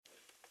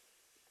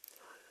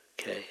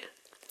Okay.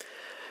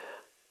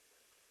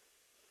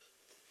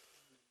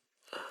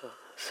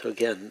 So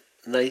again,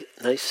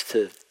 nice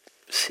to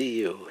see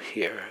you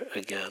here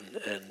again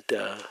and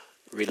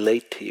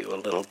relate to you a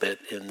little bit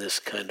in this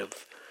kind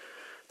of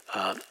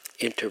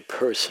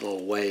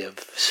interpersonal way of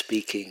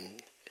speaking.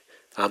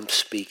 I'm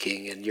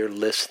speaking and you're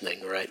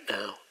listening right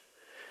now.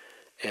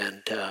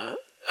 And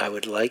I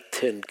would like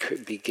to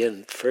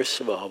begin, first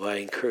of all, by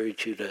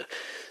encourage you to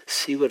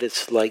see what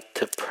it's like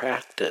to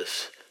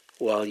practice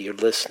while you're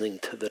listening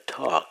to the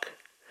talk.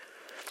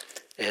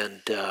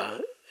 And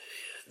the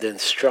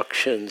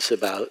instructions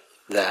about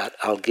that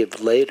I'll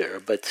give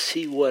later, but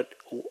see what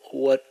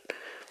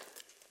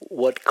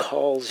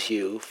calls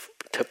you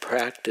to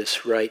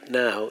practice right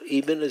now,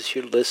 even as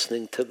you're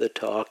listening to the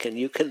talk. And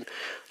you can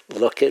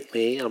look at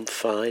me, I'm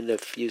fine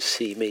if you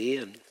see me,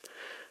 and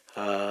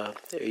or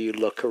you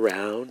look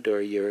around,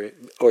 or you're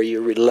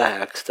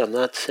relaxed. I'm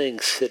not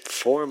saying sit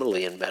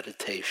formally in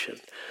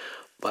meditation,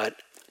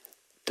 but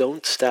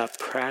don't stop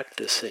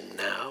practicing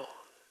now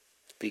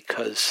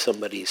because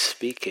somebody's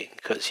speaking,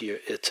 because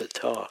it's a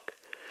talk.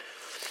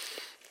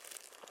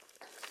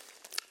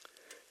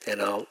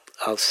 And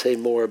I'll say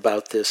more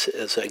about this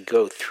as I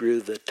go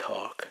through the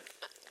talk.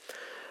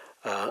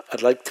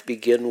 I'd like to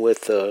begin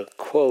with a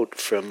quote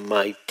from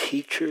my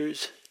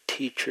teacher's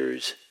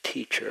teacher's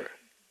teacher.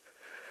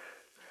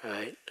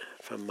 Right,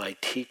 from my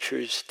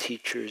teacher's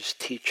teacher's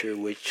teacher,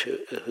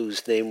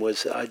 whose name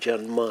was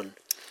Ajahn Mun.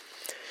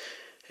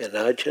 And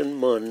Ajahn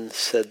Mun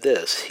said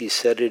this. He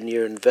said, in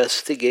your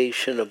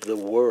investigation of the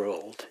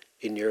world,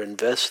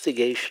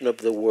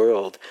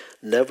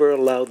 never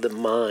allow the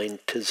mind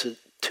to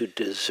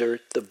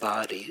desert the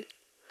body.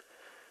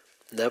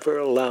 Never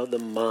allow the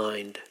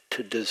mind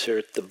to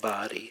desert the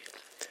body.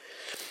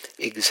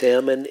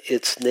 Examine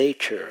its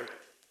nature.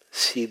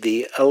 See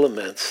the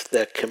elements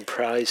that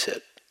comprise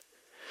it.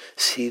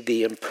 See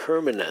the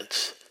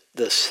impermanence,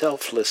 the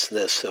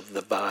selflessness of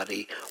the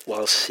body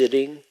while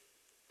sitting,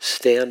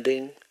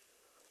 standing,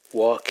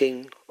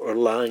 walking, or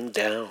lying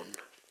down.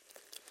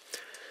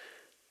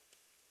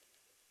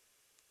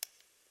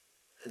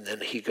 And then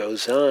he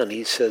goes on,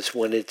 he says,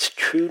 when its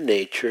true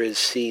nature is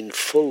seen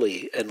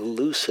fully and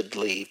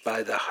lucidly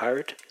by the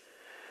heart,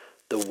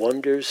 the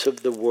wonders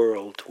of the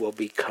world will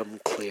become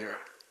clear.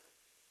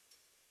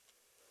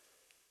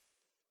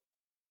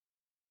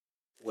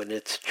 When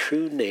its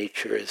true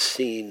nature is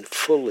seen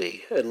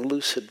fully and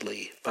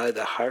lucidly by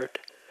the heart,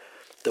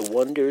 the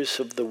wonders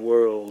of the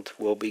world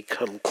will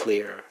become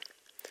clear.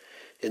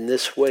 In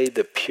this way,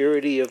 the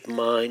purity of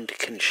mind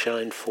can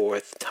shine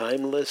forth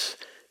timeless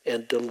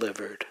and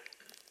delivered.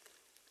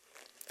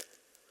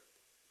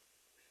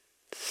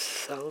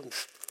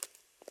 Sounds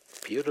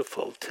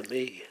beautiful to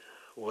me,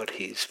 what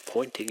he's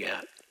pointing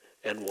at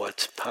and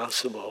what's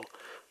possible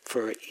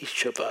for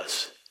each of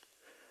us.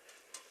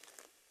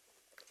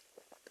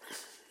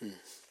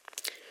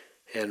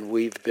 And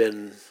we've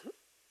been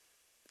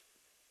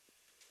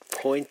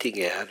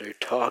pointing at or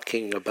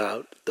talking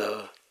about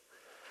the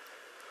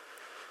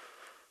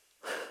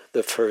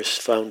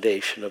first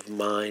foundation of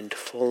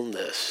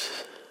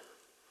mindfulness,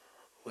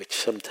 which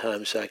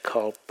sometimes I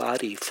call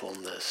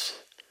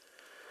bodyfulness,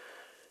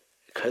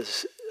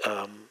 because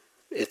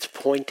it's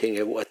pointing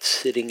at what's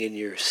sitting in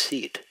your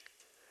seat,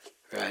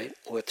 right?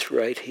 What's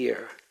right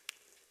here.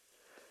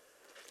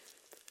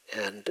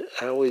 And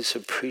I always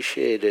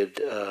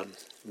appreciated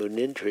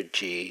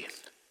Munindraji,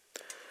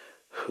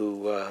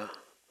 who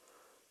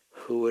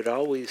would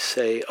always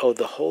say, oh,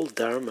 the whole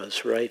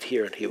Dharma's right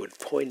here, and he would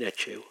point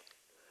at you,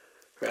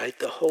 right?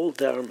 The whole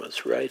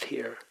Dharma's right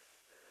here.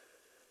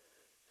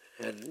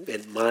 And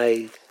in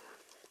my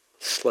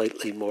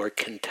slightly more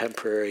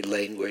contemporary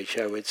language,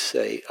 I would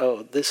say,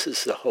 oh, this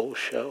is the whole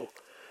show,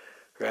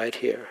 right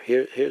here.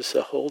 Here's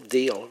the whole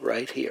deal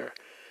right here.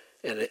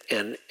 And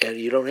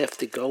you don't have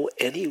to go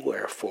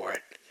anywhere for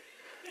it.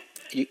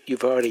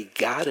 You've already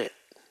got it.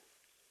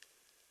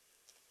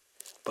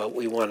 But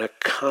we want to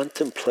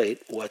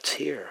contemplate what's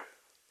here.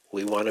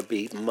 We want to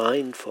be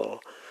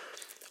mindful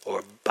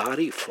or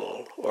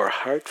bodyful or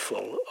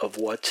heartful of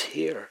what's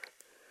here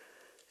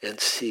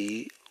and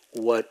see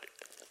what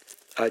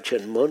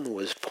Ajahn Mun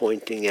was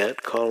pointing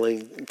at,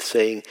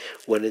 saying,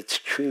 when its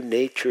true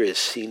nature is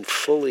seen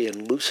fully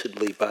and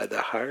lucidly by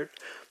the heart,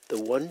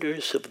 the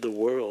wonders of the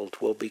world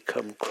will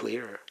become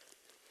clear.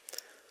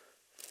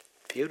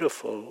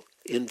 Beautiful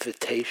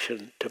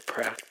invitation to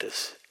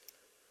practice.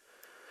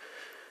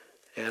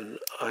 And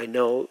I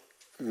know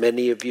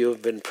many of you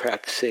have been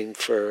practicing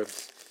for,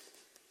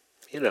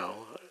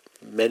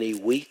 many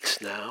weeks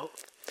now.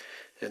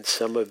 And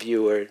some of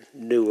you are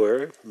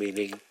newer,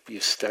 meaning you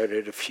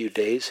started a few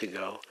days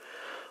ago.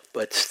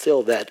 But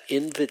still, that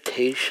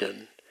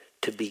invitation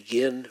to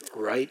begin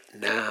right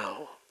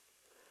now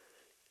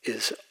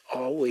is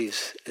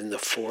always in the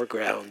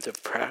foreground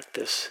of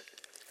practice.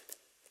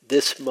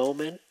 This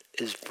moment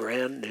is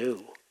brand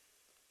new,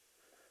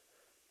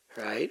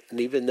 right? And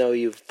even though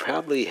you've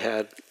probably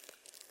had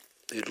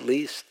at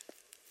least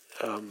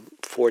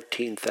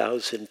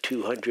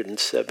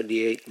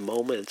 14,278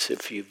 moments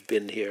if you've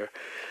been here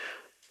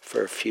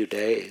for a few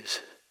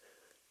days,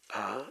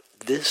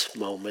 this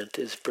moment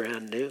is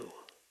brand new.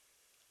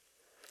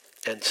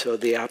 And so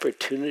the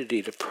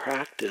opportunity to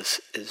practice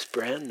is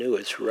brand new.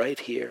 It's right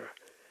here.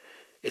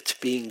 It's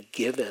being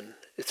given.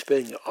 It's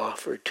being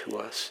offered to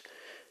us.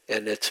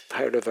 And it's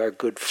part of our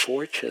good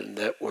fortune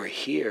that we're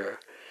here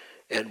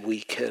and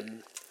we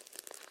can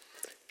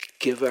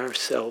give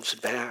ourselves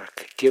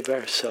back, give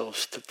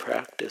ourselves to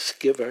practice,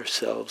 give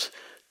ourselves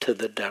to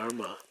the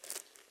Dharma.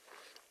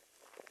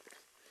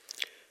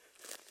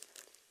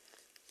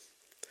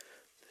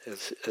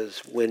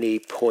 As Winnie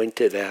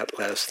pointed out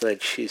last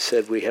night, she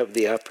said we have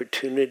the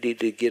opportunity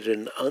to get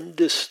an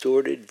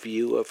undistorted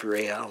view of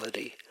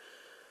reality.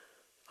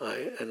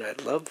 And I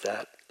love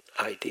that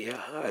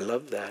idea. I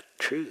love that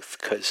truth,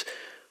 because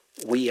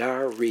we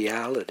are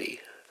reality,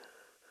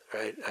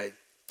 right?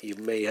 You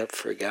may have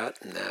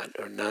forgotten that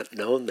or not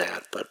known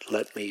that, but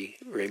let me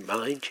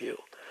remind you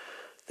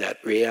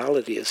that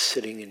reality is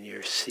sitting in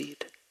your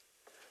seat.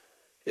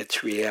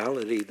 It's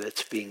reality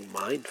that's being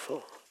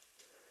mindful.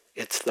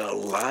 It's the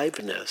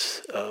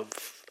aliveness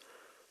of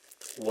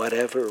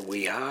whatever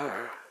we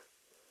are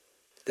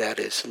that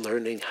is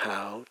learning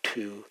how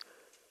to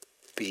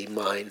be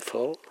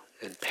mindful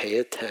and pay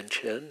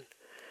attention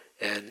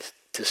and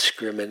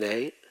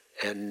discriminate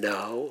and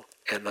know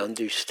and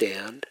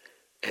understand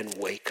and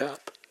wake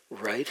up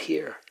right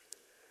here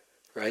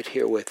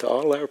with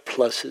all our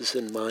pluses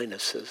and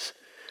minuses.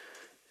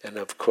 And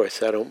of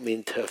course, I don't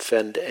mean to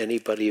offend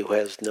anybody who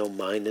has no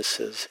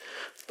minuses,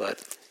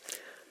 but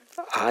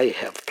I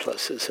have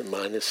pluses and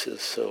minuses,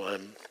 so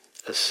I'm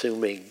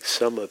assuming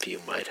some of you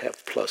might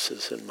have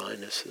pluses and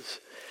minuses.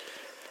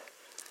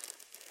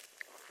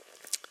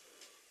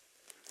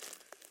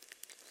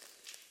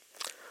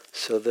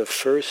 So the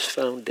first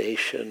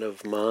foundation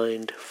of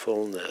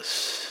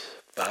mindfulness,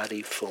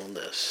 body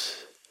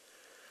fullness,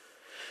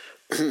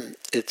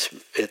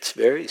 it's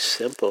very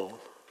simple,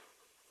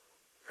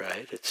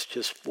 right? It's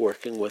just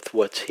working with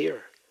what's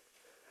here.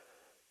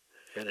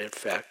 And in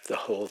fact, the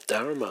whole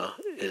Dharma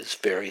is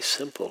very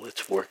simple.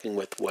 It's working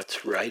with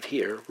what's right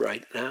here,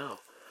 right now.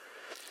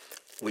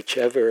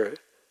 Whichever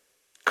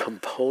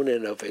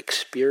component of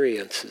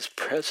experience is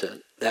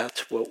present,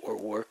 that's what we're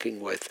working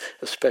with,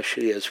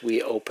 especially as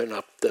we open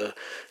up the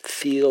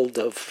field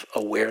of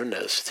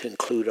awareness to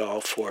include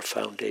all four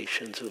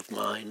foundations of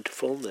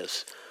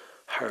mindfulness,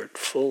 heart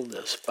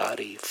fullness,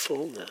 body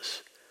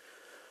fullness.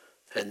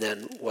 And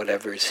then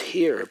whatever's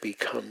here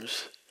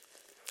becomes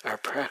our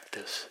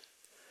practice.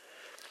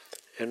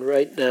 And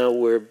right now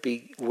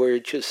we're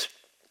just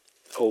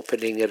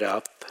opening it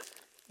up,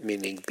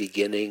 meaning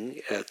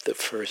beginning at the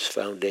first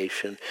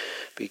foundation,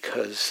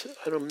 because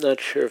I'm not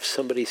sure if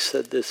somebody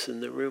said this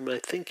in the room. I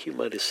think you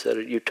might have said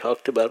it. You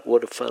talked about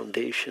what a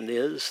foundation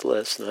is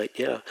last night.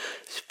 Yeah,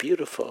 it's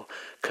beautiful,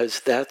 because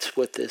that's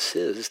what this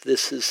is.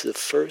 This is the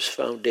first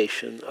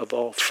foundation of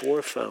all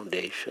four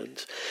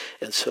foundations.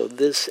 And so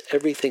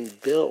everything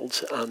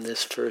builds on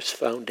this first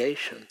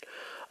foundation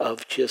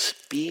of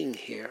just being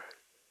here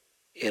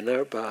in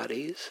our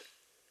bodies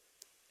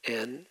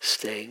and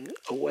staying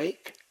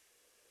awake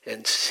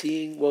and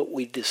seeing what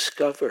we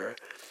discover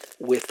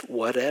with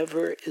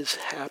whatever is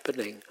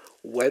happening,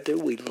 whether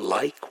we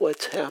like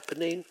what's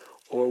happening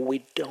or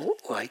we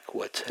don't like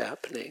what's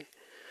happening.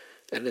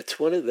 And it's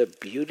one of the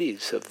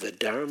beauties of the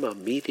Dharma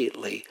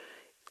immediately,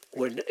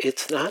 when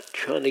it's not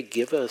trying to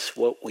give us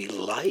what we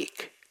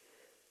like,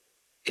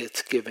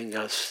 it's giving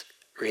us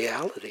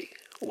reality,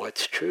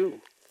 what's true.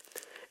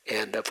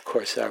 And of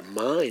course our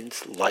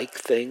minds like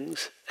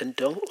things and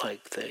don't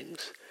like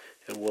things.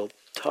 And we'll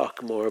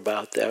talk more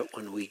about that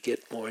when we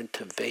get more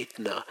into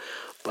Vedana.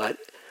 But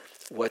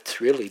what's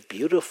really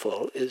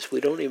beautiful is we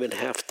don't even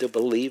have to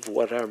believe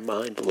what our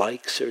mind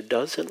likes or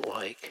doesn't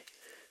like.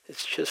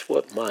 It's just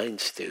what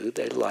minds do.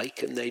 They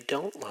like and they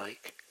don't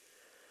like.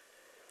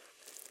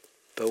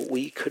 But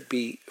we could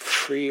be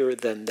freer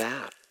than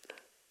that.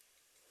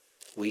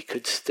 We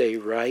could stay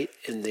right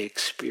in the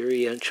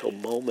experiential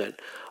moment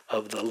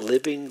of the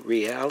living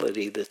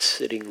reality that's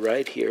sitting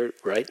right here,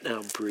 right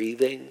now,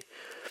 breathing,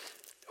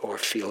 or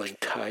feeling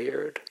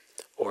tired,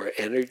 or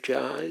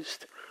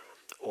energized,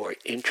 or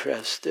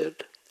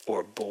interested,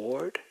 or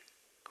bored,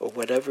 or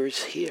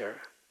whatever's here.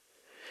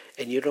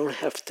 And you don't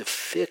have to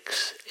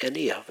fix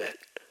any of it.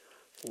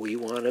 We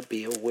want to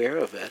be aware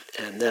of it,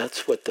 and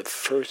that's what the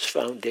first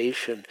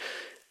foundation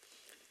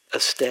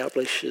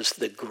establishes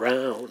the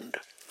ground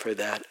for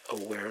that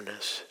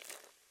awareness.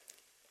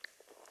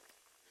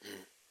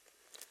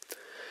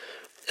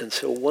 And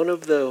so one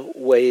of the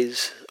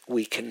ways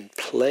we can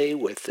play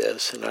with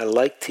this, and I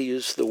like to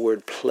use the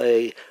word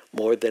play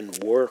more than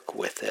work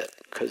with it,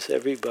 because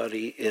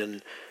everybody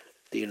in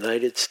the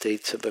United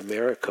States of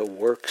America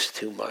works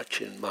too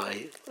much, in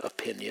my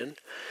opinion.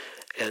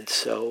 And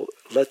so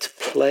let's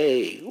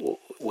play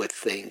with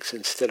things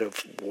instead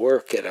of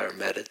work at our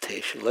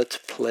meditation. Let's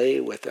play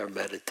with our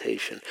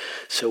meditation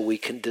so we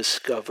can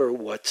discover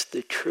what's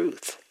the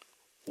truth,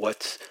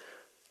 what's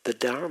the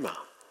Dharma,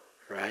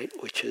 right?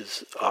 Which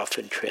is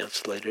often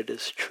translated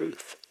as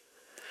truth.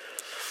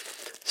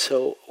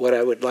 So what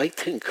I would like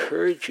to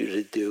encourage you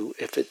to do,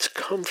 if it's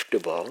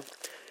comfortable,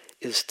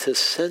 is to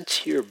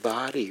sense your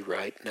body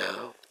right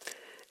now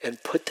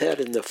and put that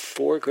in the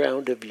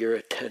foreground of your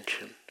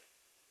attention.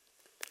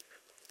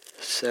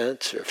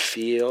 Sense or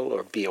feel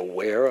or be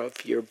aware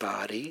of your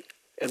body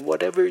and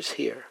whatever's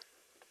here.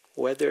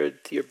 Whether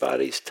your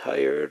body's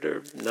tired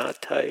or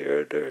not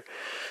tired, or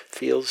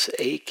feels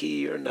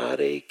achy or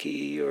not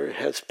achy, or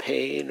has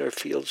pain or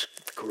feels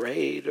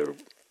great, or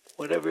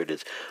whatever it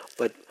is.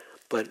 But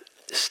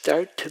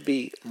start to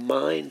be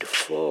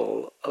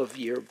mindful of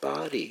your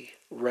body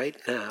right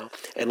now,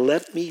 and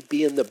let me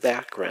be in the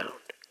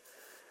background,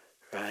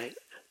 right?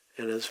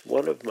 And as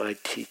one of my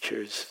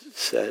teachers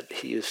said,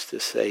 he used to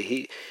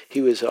say,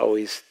 he was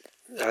always,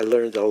 I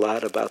learned a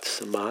lot about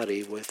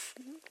samadhi with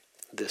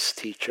this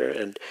teacher,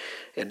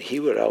 and he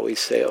would always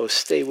say, oh,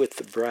 stay with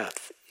the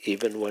breath,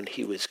 even when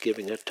he was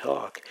giving a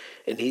talk.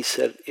 And he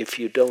said, if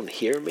you don't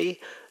hear me,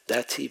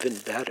 that's even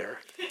better,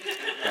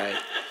 right?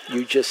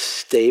 You just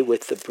stay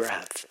with the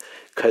breath,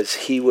 because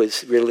he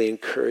was really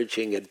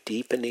encouraging a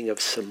deepening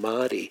of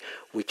samadhi,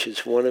 which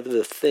is one of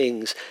the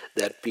things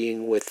that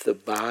being with the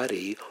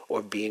body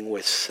or being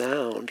with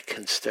sound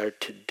can start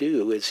to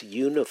do, is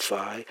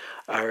unify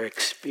our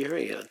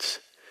experience.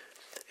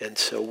 And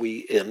so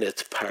and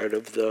it's part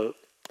of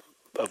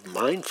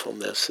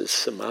mindfulness, is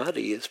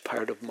samadhi is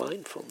part of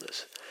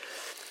mindfulness.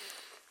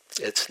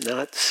 It's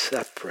not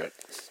separate.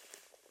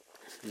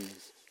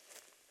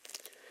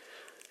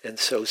 And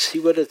so see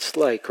what it's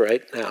like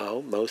right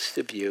now, most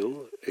of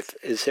you.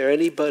 Is there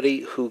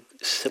anybody who,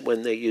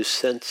 when you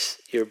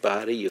sense your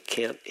body, you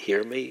can't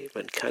hear me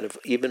and kind of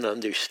even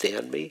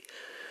understand me?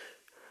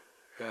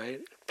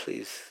 Right?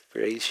 Please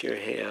raise your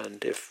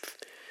hand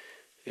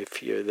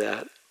if you're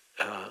that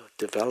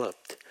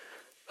developed.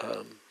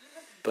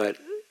 But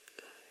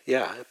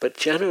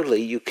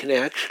generally you can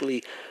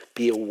actually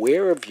be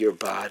aware of your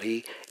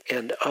body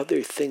and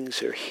other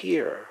things are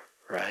here,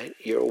 right?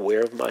 You're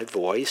aware of my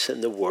voice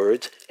and the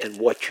words and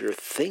what you're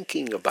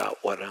thinking about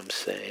what I'm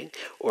saying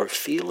or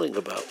feeling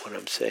about what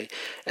I'm saying,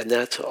 and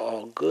that's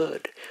all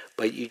good.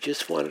 But you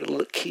just want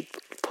to keep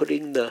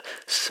putting the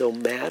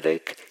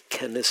somatic,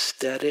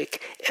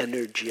 kinesthetic,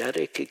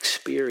 energetic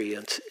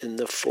experience in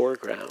the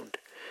foreground.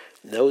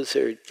 And those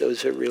are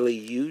really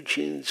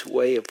Eugene's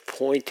way of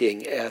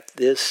pointing at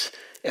this,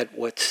 at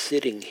what's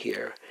sitting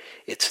here.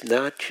 It's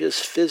not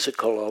just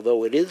physical,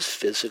 although it is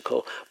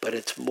physical, but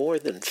it's more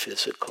than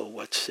physical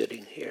what's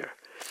sitting here.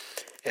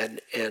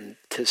 And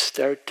to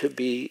start to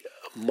be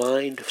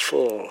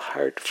mindful,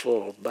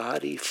 heartful,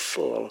 body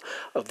full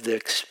of the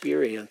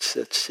experience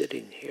that's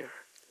sitting here.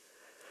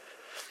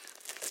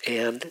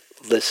 And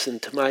listen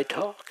to my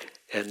talk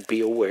and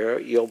be aware,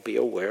 you'll be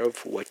aware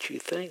of what you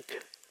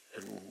think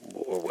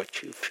or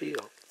what you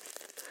feel.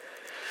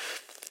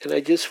 And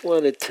I just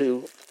wanted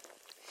to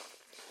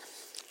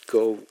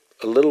go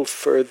a little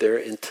further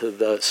into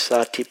the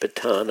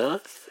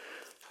Satipatthana.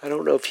 I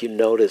don't know if you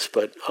noticed,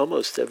 but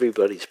almost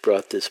everybody's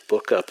brought this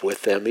book up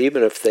with them,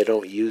 even if they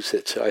don't use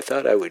it. So I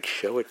thought I would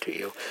show it to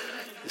you.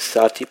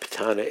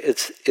 Satipatthana.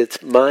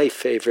 It's my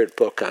favorite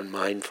book on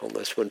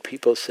mindfulness. When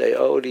people say,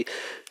 "Oh, do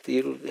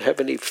you have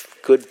any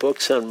good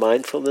books on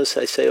mindfulness?"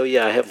 I say, "Oh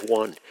yeah, I have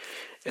one."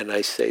 And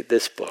I say,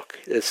 this book,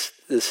 this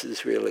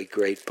is really a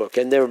great book.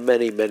 And there are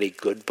many, many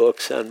good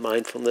books on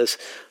mindfulness.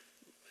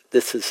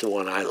 This is the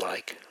one I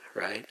like,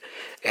 right?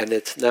 And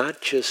it's not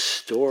just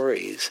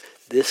stories.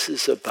 This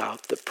is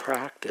about the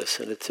practice.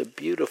 And it's a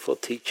beautiful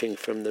teaching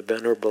from the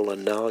Venerable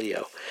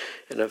Analayo.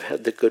 And I've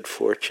had the good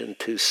fortune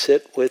to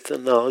sit with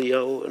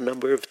Analayo a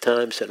number of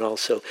times and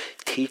also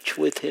teach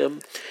with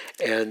him.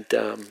 And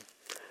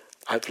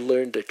I've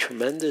learned a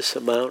tremendous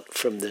amount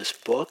from this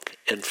book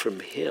and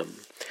from him.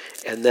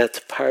 And that's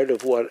part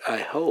of what I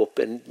hope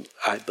and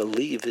I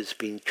believe is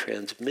being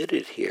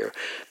transmitted here,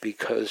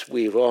 because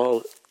we've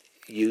all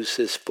used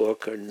this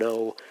book or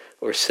know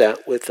or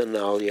sat with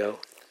Analayo.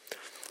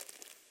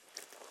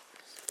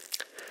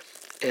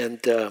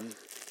 And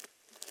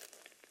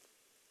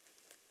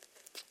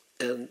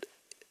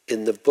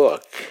in the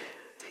book,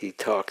 he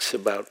talks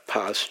about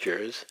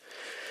postures.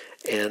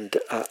 And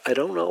I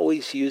don't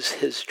always use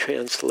his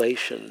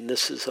translation. And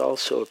this is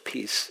also a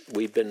piece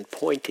we've been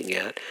pointing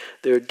at.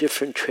 There are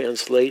different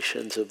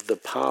translations of the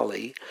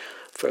Pali,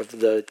 from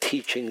the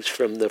teachings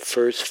from the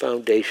first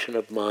foundation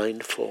of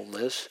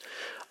mindfulness.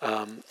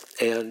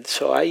 And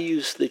so I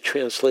use the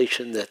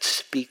translation that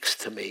speaks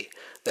to me,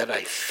 that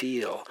I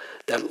feel,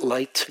 that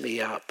lights me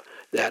up,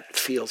 that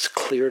feels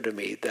clear to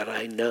me, that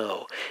I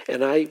know.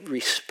 And I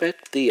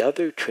respect the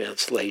other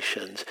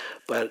translations,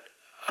 but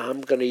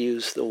I'm going to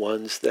use the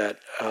ones that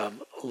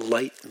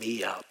light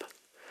me up.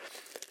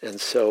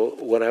 And so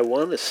what I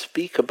want to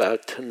speak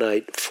about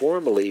tonight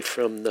formally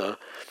from the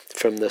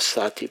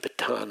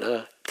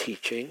Satipatthana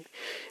teaching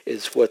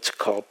is what's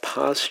called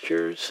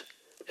postures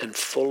and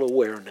full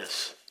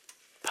awareness.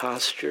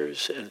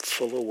 Postures and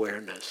full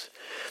awareness.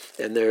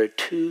 And there are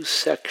two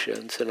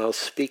sections, and I'll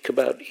speak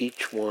about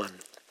each one.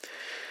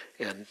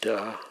 And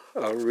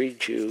I'll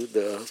read you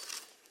the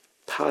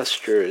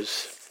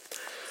postures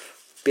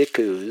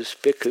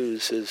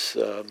Bhikkhus is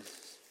a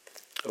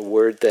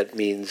word that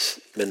means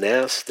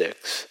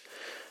monastics.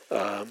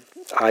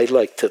 I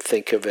like to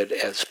think of it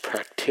as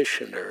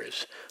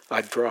practitioners.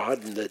 I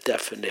broaden the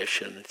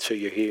definition, so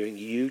you're hearing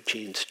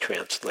Eugene's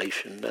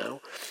translation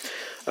now.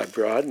 I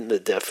broaden the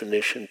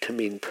definition to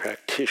mean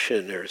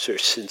practitioners or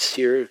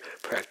sincere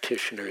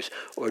practitioners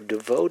or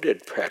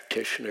devoted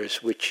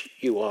practitioners, which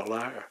you all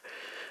are.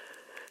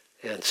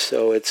 And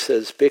so it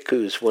says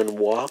bhikkhus, when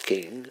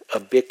walking, a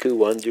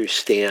bhikkhu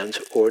understands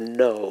or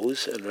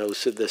knows, and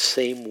those are the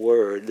same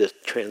word, the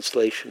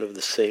translation of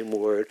the same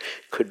word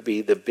could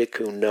be the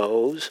bhikkhu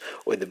knows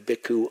or the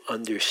bhikkhu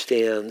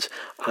understands,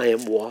 I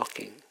am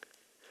walking,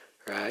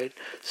 right?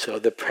 So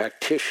the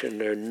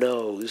practitioner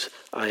knows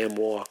I am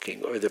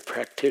walking, or the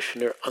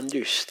practitioner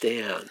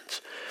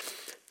understands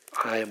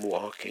I am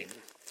walking.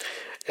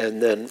 And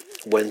then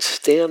when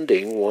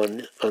standing,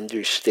 one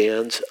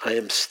understands I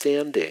am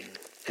standing.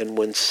 And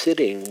when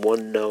sitting,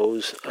 one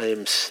knows I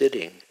am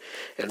sitting.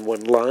 And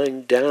when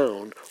lying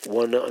down,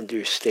 one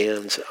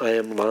understands I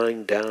am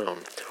lying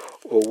down.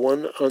 Or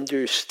one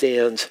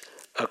understands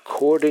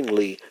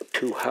accordingly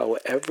to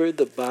however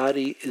the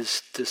body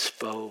is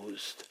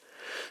disposed.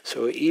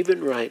 So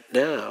even right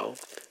now,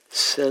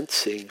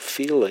 sensing,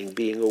 feeling,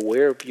 being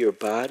aware of your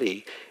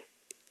body,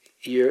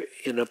 you're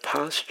in a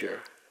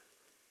posture.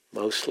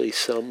 Most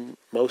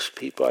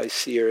people I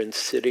see are in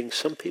sitting.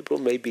 Some people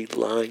may be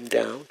lying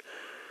down.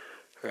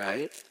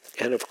 Right?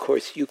 And of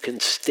course you can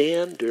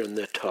stand during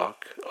the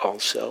talk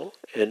also,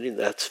 and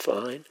that's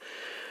fine,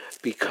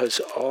 because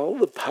all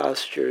the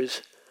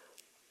postures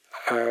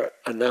are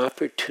an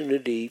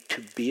opportunity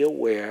to be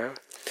aware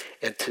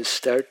and to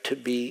start to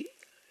be,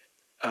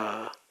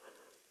 to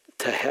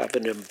have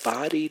an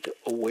embodied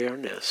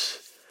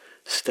awareness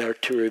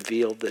start to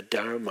reveal the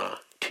Dharma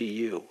to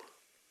you.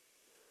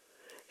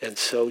 And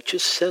so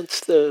just sense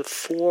the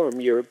form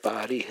your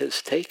body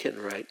has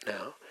taken right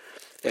now.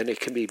 And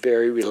it can be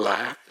very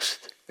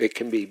relaxed. It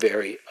can be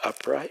very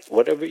upright,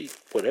 whatever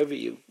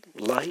you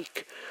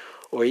like.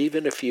 Or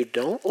even if you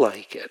don't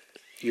like it,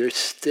 you're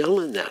still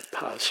in that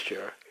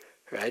posture,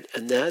 right?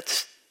 And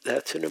that's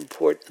an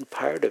important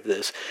part of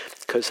this,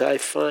 because I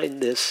find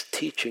this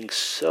teaching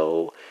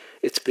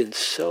it's been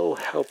so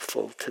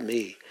helpful to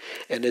me.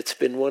 And it's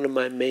been one of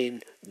my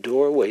main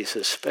doorways,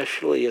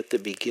 especially at the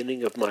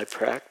beginning of my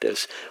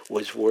practice,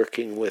 was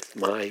working with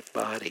my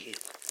body.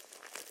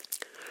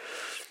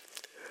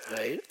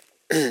 Right?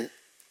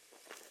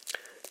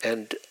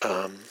 And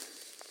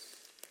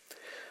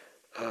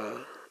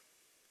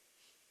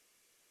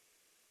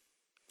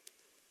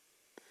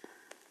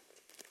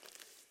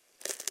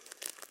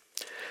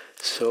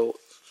so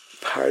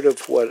part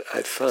of what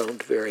I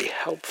found very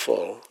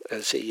helpful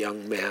as a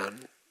young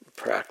man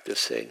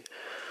practicing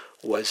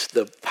was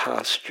the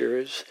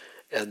postures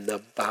and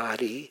the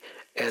body,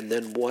 and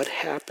then what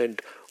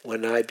happened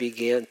when I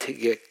began to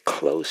get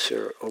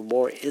closer or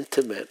more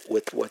intimate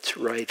with what's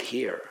right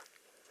here,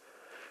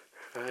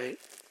 right?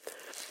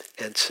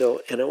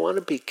 And I want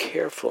to be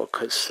careful,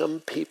 because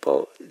some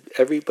people,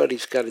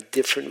 everybody's got a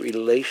different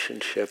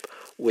relationship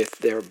with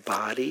their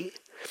body,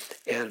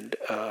 and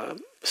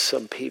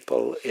some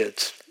people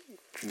it's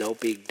no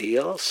big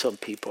deal. Some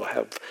people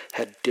have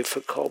had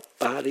difficult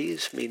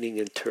bodies, meaning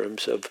in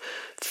terms of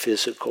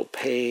physical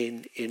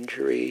pain,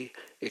 injury,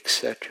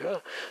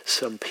 etc.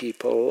 Some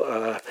people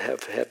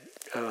have had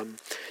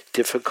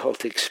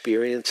difficult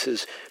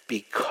experiences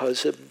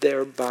because of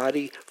their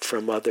body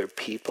from other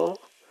people,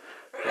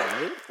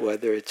 right?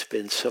 Whether it's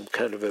been some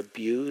kind of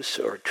abuse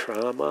or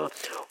trauma,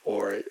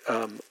 or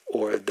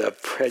the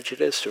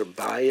prejudice or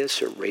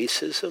bias or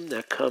racism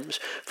that comes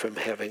from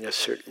having a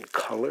certain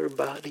color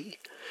body,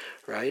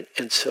 right?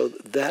 And so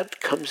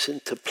that comes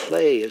into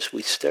play as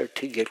we start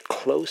to get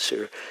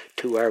closer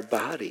to our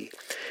body.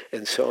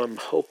 And so I'm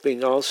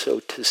hoping also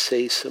to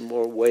say some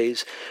more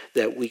ways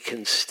that we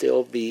can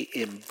still be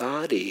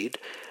embodied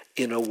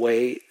in a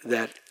way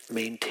that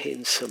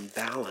maintains some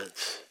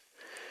balance.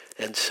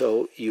 And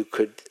so you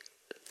could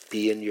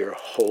be in your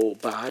whole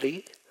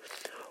body,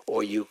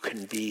 or you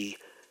can be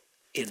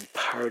in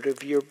part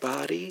of your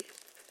body,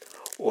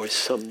 or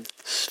some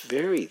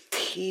very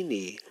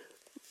teeny,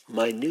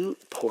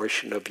 minute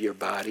portion of your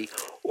body,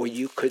 or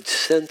you could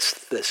sense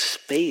the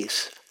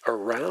space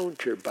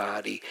around your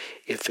body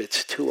if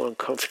it's too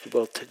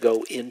uncomfortable to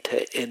go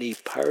into any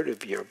part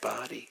of your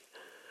body,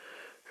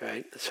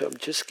 right? So I'm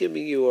just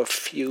giving you a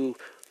few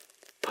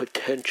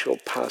potential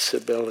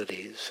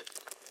possibilities.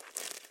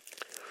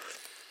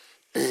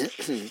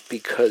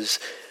 Because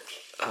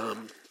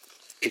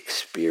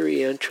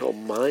experiential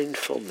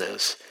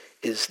mindfulness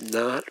is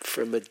not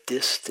from a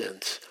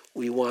distance.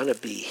 We want to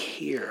be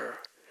here.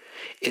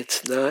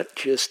 It's not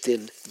just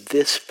in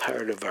this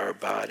part of our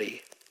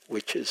body,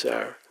 which is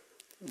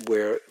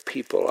where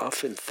people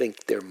often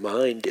think their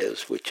mind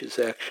is, which is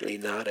actually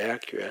not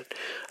accurate.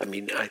 I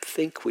mean, I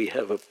think we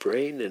have a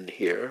brain in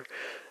here.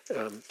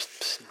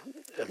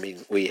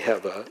 We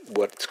have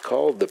what's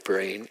called the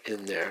brain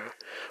in there,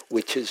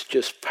 which is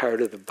just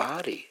part of the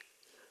body,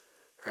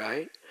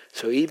 right?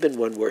 So even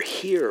when we're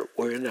here,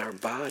 we're in our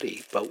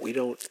body, but we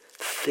don't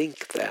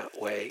think that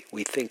way.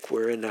 We think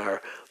we're in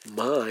our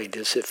mind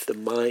as if the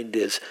mind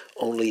is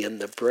only in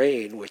the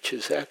brain, which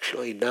is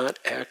actually not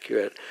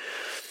accurate.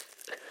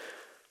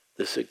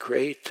 There's a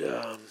great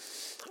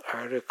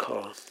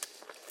article,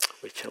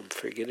 which I'm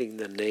forgetting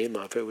the name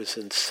of. It was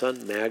in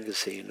Sun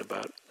magazine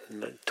about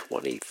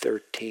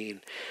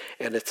 2013,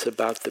 and it's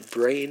about the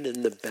brain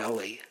in the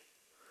belly.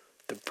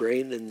 The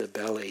brain in the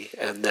belly,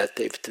 and that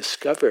they've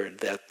discovered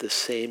that the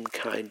same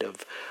kind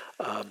of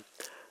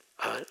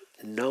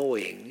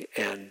knowing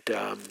and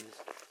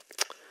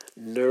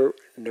neurons.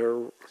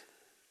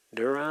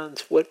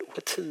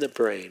 What's in the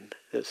brain?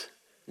 There's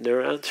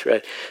neurons,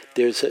 right?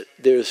 There's a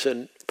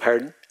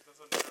pardon.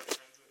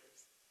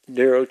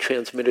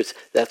 Neurotransmitters.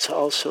 That's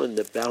also in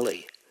the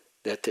belly.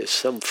 That there's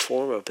some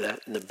form of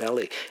that in the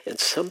belly. And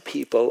some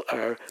people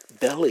are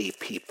belly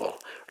people,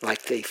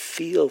 like they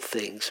feel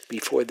things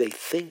before they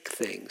think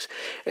things.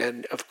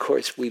 And of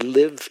course, we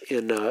live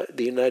in the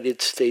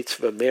United States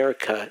of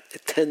America.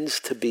 It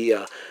tends to be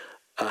a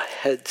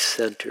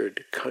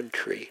head-centered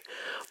country.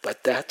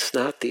 But that's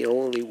not the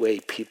only way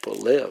people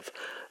live.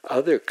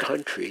 Other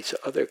countries,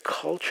 other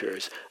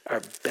cultures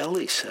are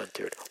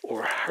belly-centered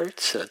or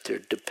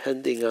heart-centered,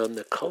 depending on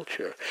the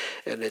culture.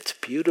 And it's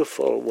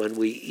beautiful when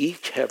we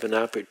each have an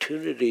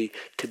opportunity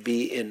to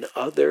be in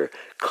other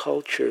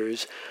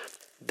cultures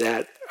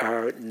that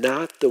are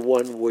not the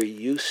one we're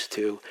used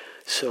to,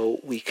 so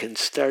we can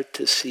start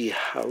to see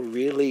how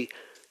really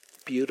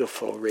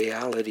beautiful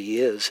reality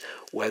is,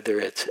 whether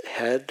it's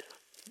head,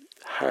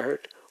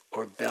 heart,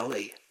 or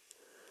belly.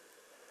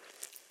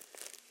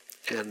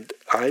 And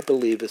I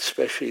believe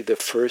especially the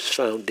first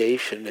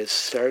foundation is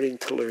starting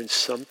to learn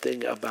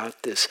something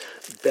about this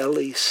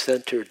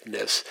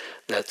belly-centeredness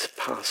that's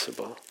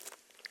possible.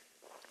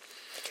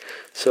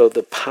 So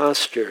the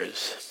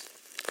postures.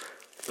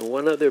 The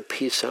one other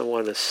piece I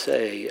want to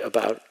say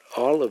about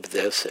all of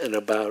this and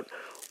about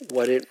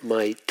what it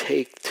might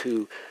take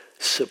to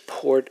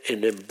support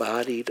an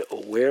embodied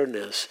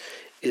awareness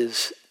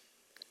is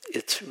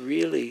it's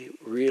really,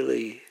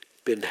 really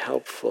been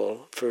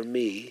helpful for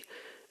me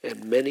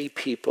and many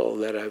people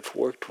that I've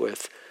worked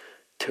with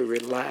to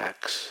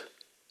relax.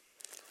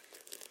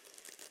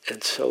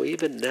 And so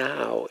even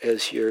now,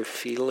 as you're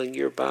feeling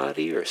your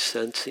body or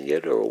sensing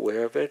it or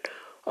aware of it,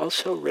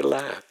 also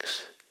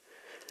relax.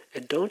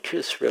 And don't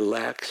just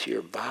relax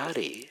your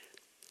body,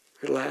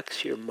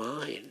 relax your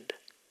mind,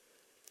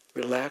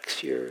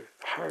 relax your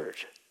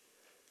heart,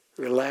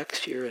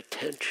 relax your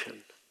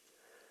attention,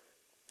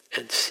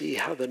 and see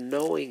how the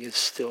knowing is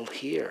still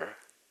here.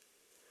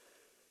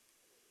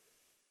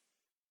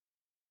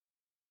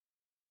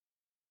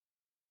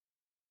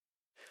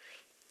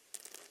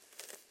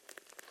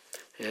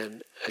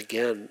 And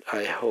again,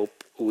 I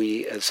hope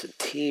we as a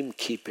team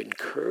keep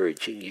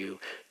encouraging you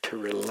to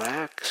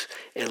relax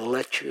and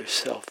let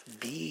yourself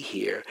be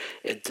here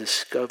and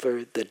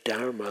discover the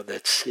Dharma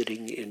that's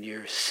sitting in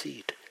your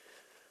seat.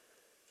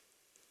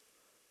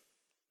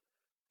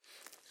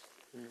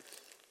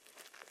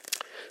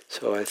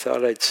 So I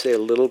thought I'd say a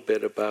little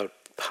bit about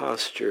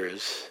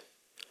postures.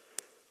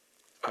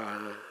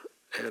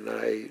 And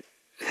I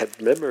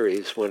had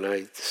memories when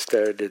I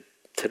started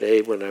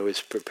today when I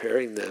was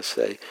preparing this.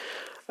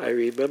 I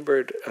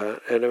remembered,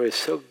 and I was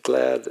so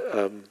glad,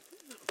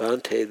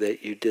 Bhante,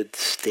 that you did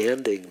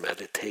standing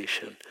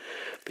meditation,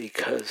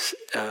 because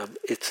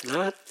it's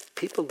not,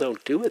 people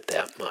don't do it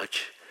that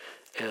much.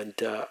 And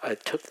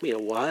it took me a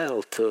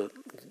while to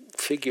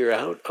figure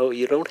out,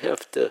 you don't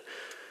have to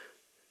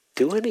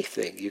do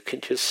anything. You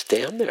can just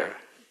stand there.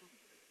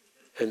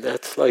 And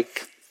that's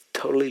like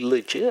totally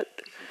legit.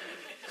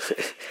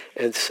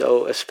 And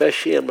so,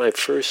 especially in my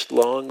first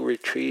long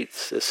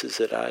retreats, this is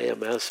at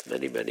IMS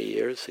many, many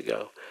years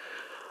ago,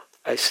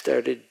 I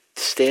started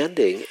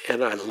standing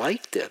and I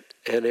liked it.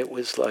 And it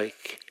was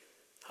like,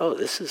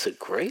 this is a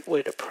great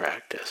way to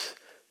practice.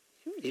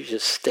 You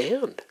just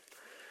stand.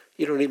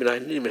 I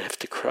didn't even have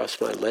to cross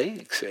my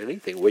legs or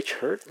anything, which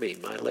hurt me.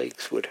 My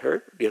legs would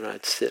hurt.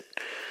 I'd sit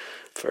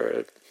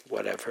for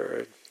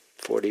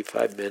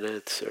 45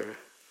 minutes or...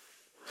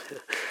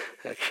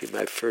 Actually,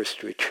 my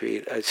first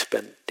retreat, I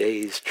spent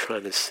days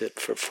trying to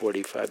sit for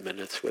 45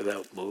 minutes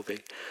without moving.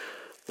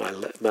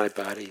 My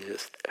body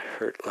just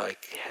hurt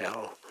like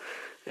hell.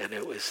 And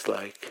it was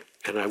like,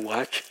 and I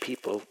watched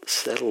people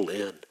settle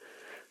in.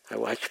 I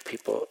watched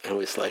people, and it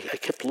was like, I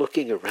kept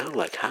looking around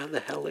like, how the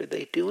hell are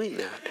they doing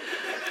that?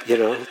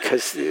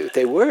 Because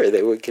they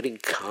were getting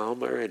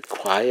calmer and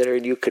quieter,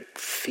 and you could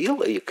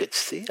feel it, you could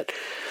see it.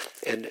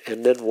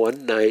 And then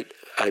one night,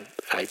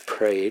 I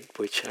prayed,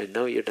 which I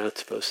know you're not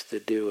supposed to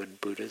do in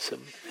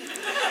Buddhism,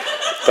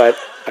 but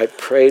I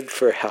prayed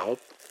for help,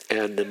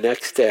 and the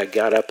next day I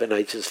got up and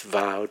I just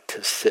vowed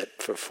to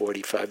sit for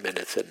 45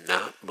 minutes and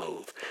not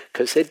move,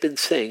 because they'd been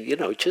saying,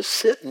 just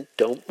sit and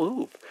don't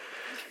move.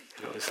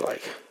 And I was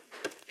like,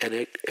 And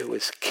it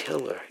was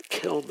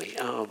kill me.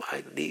 Oh,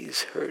 my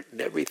knees hurt and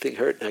everything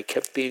hurt. And I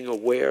kept being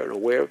aware and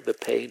aware of the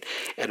pain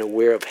and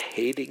aware of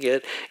hating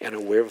it and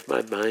aware of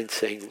my mind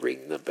saying,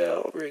 ring the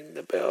bell, ring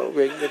the bell,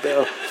 ring the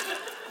bell,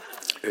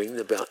 ring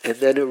the bell. And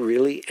then a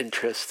really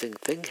interesting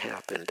thing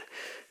happened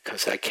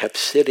because I kept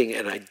sitting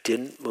and I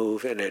didn't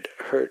move and it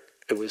hurt.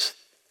 It was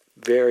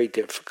very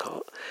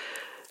difficult.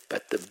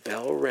 But the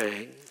bell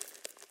rang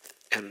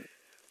and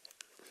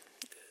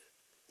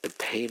the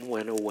pain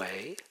went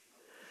away.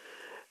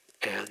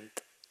 And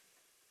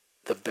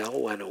the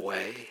bell went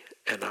away,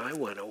 and I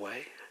went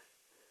away.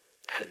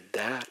 And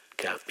that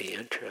got me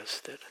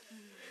interested.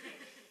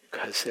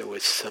 Because there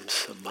was some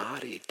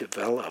samadhi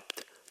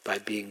developed by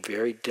being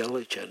very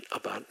diligent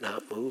about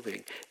not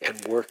moving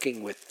and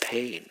working with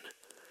pain,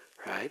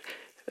 right?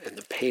 And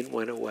the pain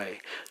went away.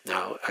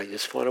 Now, I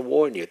just want to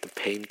warn you, the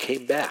pain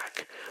came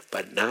back,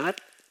 but not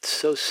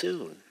so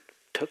soon.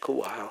 It took a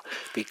while,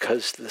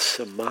 because the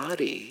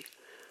samadhi,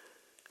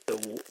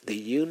 the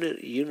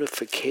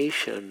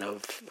unification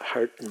of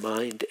heart and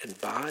mind and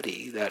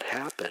body that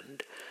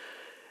happened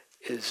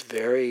is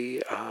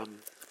very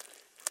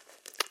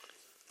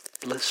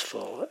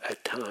blissful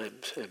at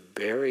times and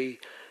very,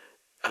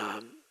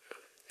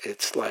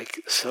 it's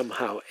like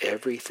somehow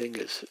everything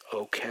is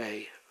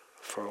okay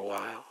for a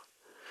while.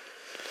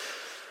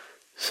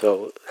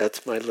 So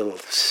that's my little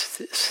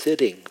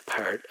sitting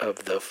part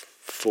of the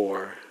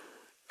four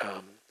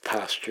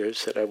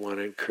postures that I want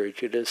to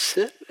encourage you to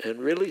sit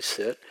and really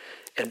sit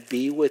and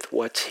be with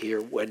what's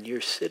here when you're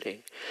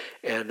sitting.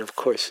 And of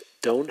course,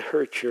 don't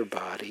hurt your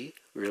body.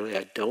 Really,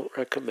 I don't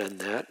recommend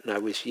that. And I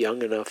was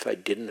young enough, I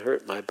didn't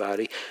hurt my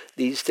body.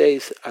 These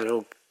days, I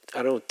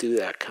don't do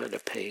that kind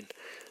of pain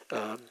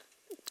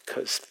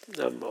because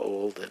I'm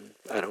old and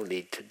I don't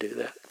need to do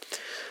that.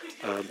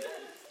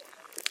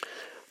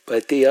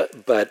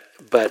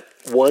 But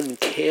one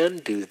can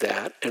do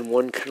that, and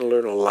one can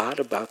learn a lot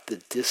about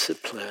the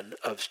discipline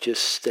of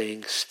just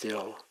staying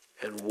still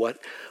and what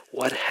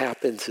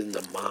happens in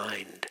the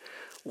mind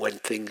when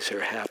things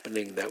are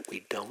happening that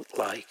we don't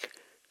like,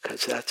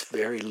 because that's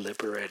very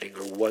liberating,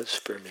 or was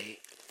for me.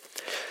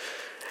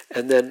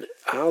 And then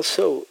I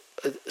also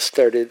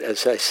started,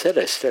 as I said,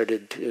 I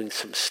started doing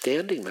some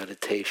standing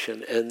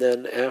meditation, and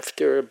then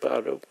after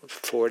about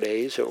 4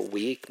 days or a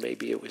week,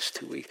 maybe it was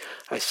 2 weeks,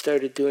 I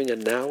started doing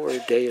an hour a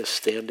day of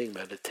standing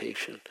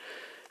meditation,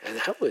 and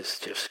that was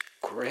just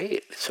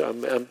great. So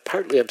I'm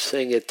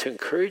saying it to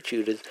encourage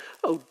you to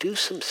do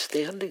some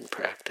standing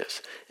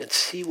practice and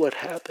see what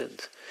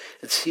happens,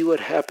 and see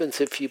what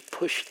happens if you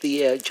push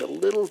the edge a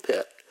little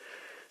bit.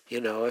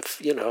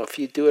 If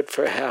you do it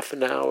for half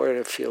an hour and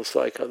it feels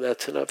like,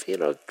 that's enough,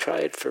 try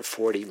it for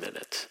 40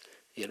 minutes,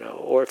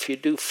 or if you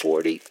do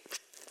 40,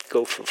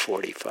 go for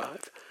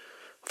 45.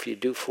 If you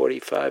do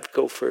 45,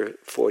 go for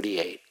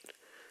 48.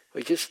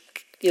 Or just,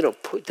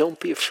 don't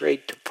be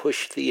afraid to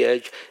push the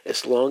edge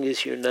as long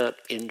as you're not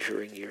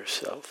injuring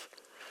yourself.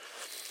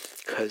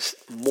 Because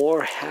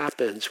more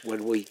happens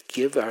when we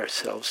give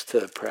ourselves to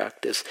the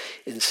practice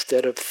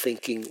instead of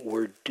thinking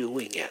we're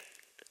doing it.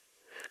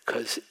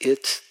 Because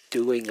it's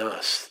doing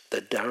us.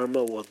 The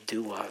Dharma will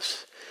do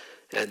us.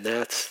 And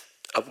that's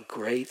a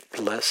great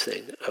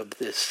blessing of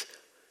this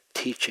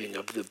teaching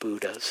of the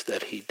Buddhas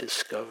that he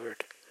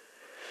discovered.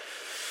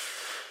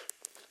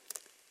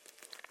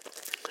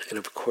 And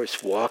of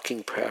course,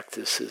 walking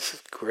practice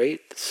is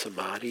great.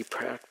 Samadhi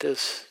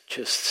practice,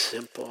 just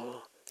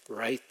simple,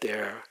 right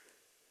there.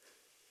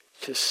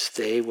 Just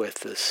stay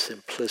with the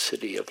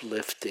simplicity of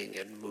lifting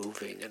and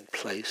moving and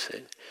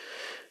placing.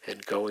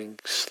 And going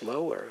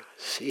slower.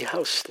 See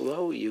how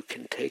slow you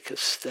can take a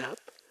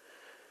step.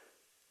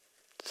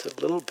 It's a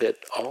little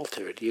bit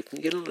altered. You can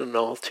get in an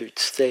altered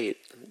state,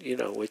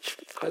 which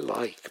I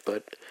like,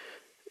 but,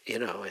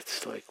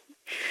 it's like,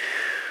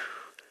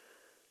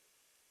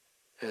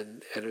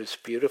 and it was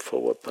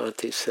beautiful what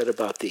Bhante said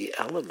about the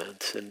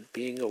elements and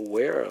being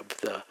aware of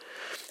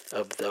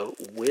the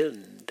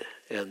wind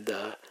and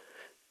the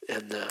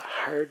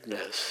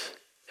hardness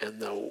and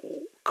the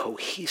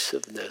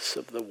cohesiveness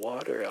of the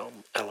water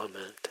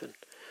element, and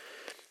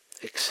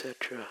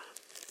etc.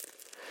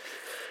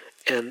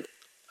 And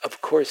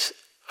of course,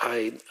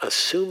 I'm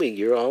assuming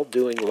you're all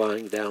doing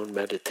lying down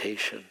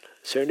meditation.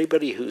 Is there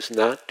anybody who's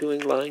not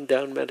doing lying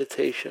down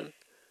meditation?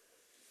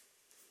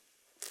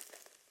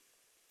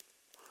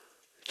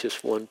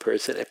 Just one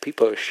person.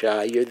 People are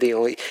shy. You're the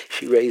only.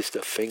 She raised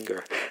a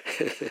finger.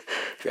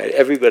 Right?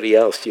 Everybody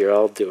else, you're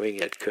all doing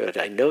it. Good.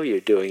 I know you're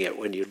doing it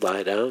when you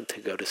lie down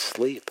to go to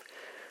sleep.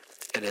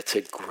 And it's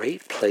a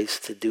great place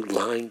to do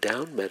lying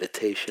down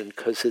meditation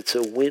because it's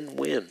a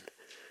win-win.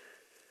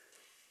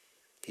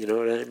 You know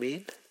what I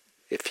mean?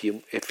 If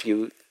you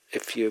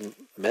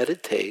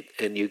meditate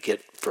and you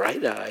get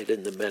bright-eyed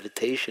in the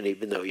meditation,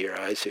 even though your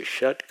eyes are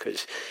shut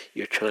because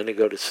you're trying to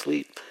go to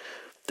sleep,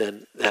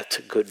 then that's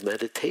a good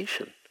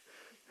meditation,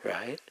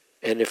 right?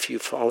 And if you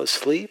fall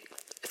asleep,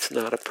 it's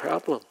not a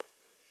problem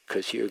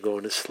because you're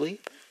going to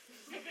sleep.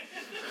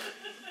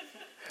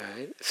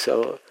 Right?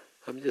 So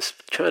I'm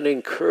just trying to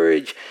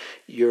encourage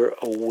your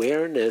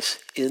awareness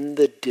in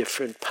the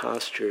different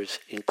postures,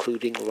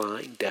 including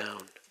lying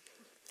down.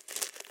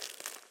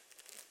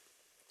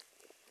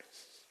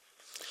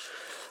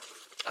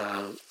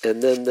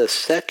 And then the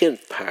second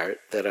part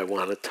that I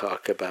want to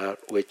talk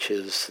about, which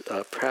is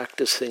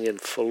practicing in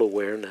full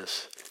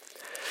awareness.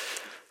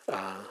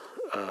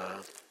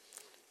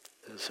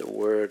 There's a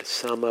word,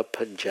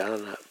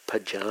 samapajana,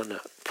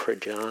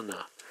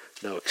 prajana.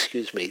 No,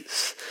 excuse me,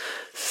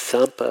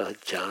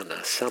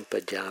 sampajana.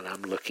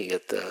 I'm looking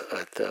at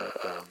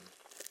the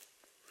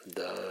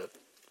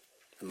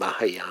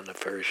Mahayana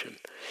version,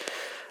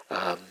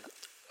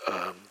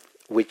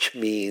 which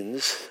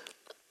means,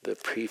 the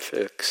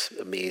prefix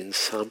means,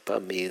 sampa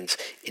means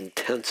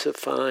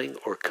intensifying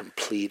or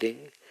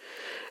completing,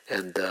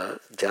 and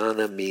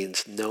jhana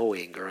means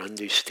knowing or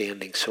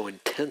understanding. So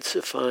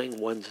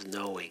intensifying one's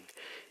knowing,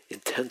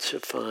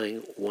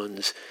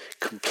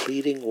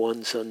 completing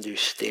one's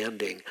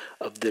understanding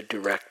of the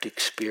direct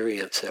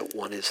experience that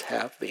one is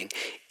having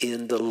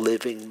in the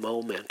living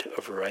moment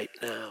of right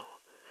now.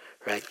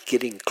 Right?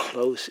 Getting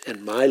close,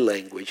 in my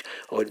language,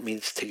 it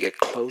means to get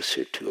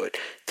closer to it,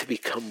 to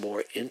become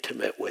more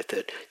intimate with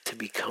it, to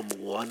become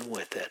one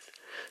with it,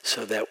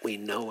 so that we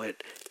know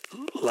it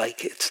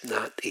like it's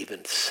not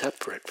even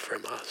separate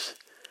from us.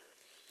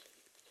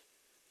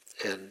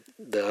 And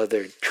the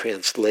other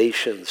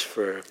translations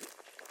for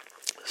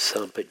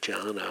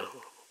sampajana,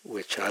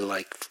 which I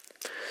like,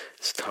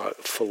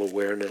 full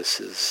awareness,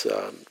 is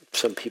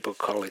some people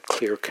call it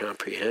clear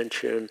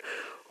comprehension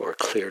or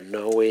clear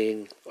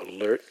knowing,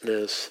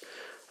 alertness.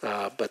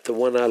 But the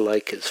one I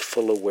like is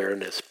full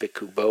awareness.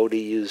 Bhikkhu Bodhi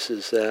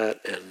uses that,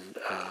 and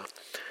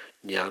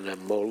Jnana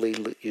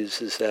Moli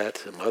uses that,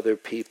 some other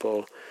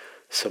people.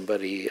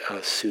 Somebody,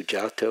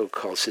 Sujato,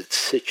 calls it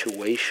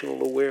situational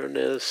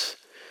awareness.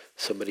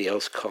 Somebody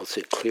else calls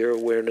it clear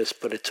awareness,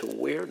 but it's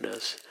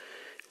awareness,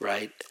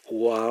 right,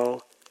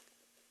 while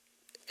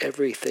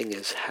everything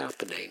is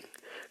happening.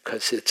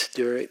 Because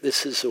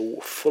this is a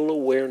full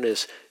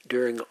awareness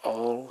during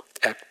all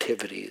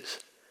activities.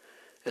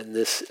 And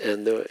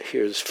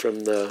here's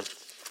from the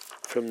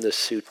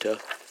sutta.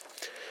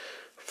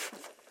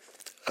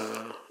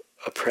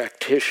 A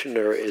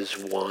practitioner is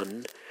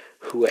one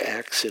who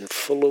acts in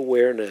full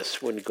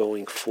awareness when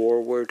going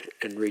forward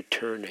and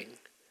returning.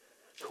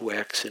 Who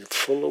acts in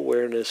full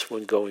awareness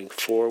when going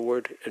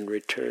forward and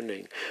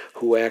returning.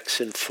 Who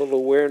acts in full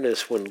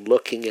awareness when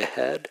looking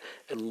ahead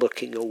and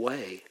looking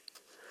away.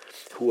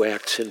 Who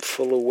acts in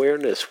full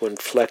awareness when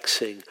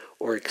flexing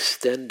or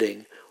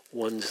extending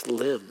one's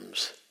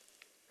limbs,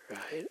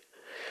 right?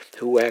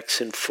 Who acts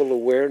in full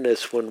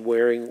awareness when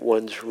wearing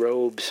one's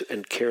robes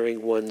and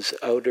carrying one's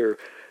outer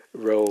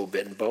robe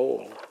and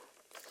bowl.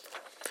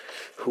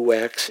 Who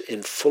acts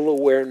in full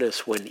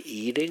awareness when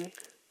eating,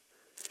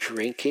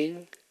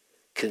 drinking,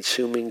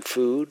 consuming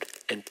food,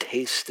 and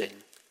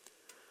tasting.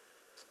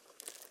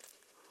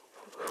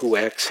 Who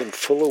acts in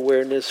full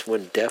awareness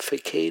when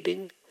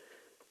defecating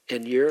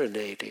and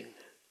urinating.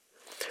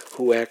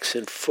 Who acts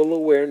in full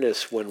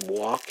awareness when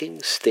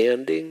walking,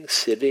 standing,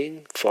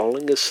 sitting,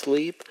 falling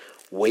asleep,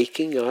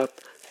 waking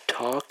up,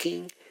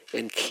 talking,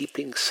 and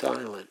keeping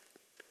silent.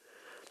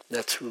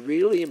 That's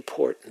really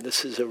important.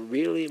 This is a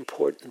really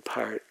important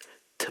part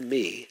to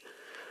me.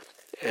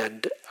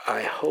 And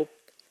I hope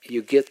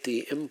you get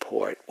the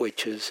import,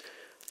 which is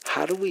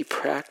how do we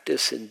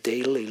practice in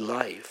daily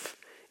life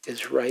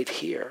is right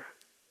here,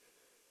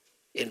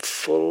 in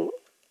full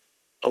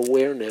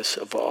awareness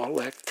of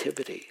all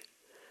activity,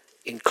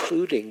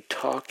 including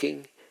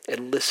talking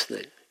and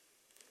listening,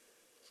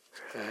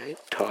 right?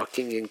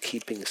 Talking and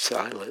keeping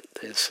silent,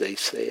 as they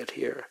say it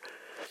here.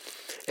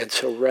 And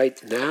so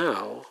right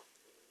now,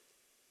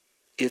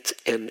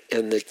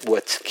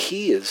 what's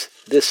key is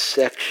this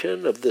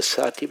section of the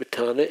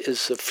Satipatthana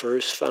is the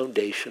first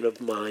foundation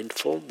of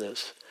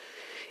mindfulness.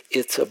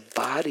 It's a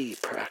body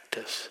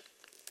practice,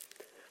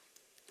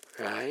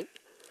 right?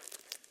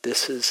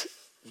 This is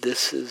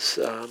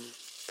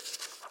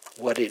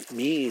what it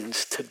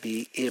means to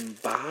be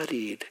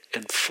embodied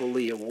and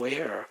fully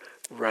aware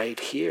right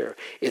here.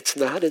 It's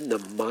not in the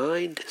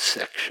mind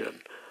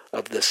section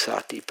of the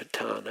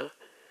Satipatthana.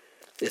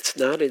 It's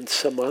not in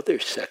some other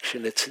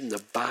section. It's in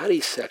the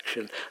body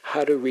section,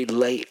 how to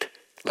relate.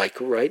 Like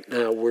right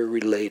now we're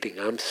relating.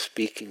 I'm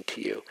speaking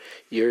to you.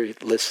 You're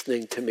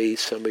listening to me.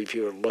 Some of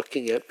you are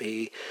looking at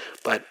me.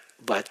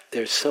 But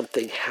there's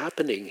something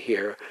happening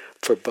here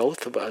for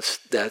both of us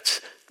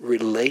that's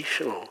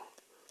relational,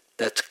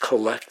 that's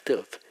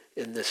collective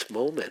in this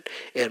moment.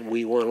 And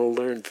we want to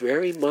learn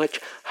very much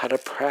how to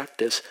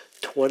practice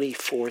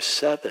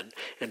 24/7.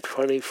 And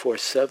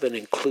 24/7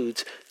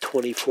 includes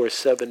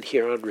 24/7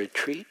 here on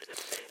retreat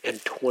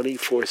and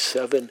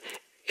 24/7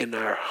 in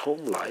our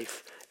home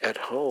life, at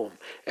home,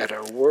 at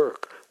our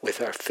work,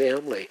 with our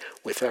family,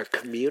 with our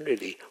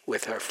community,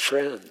 with our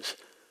friends,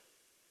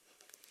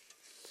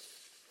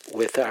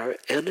 with our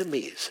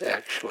enemies,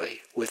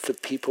 actually, with the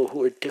people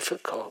who are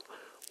difficult.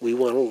 We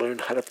want to learn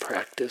how to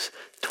practice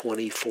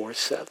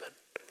 24/7.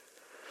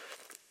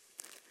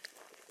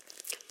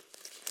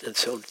 And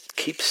so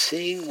keep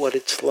seeing what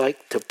it's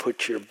like to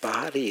put your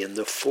body in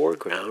the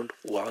foreground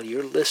while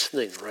you're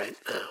listening right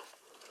now.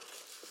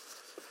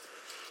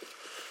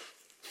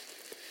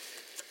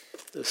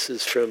 This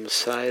is from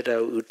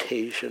Sayadaw U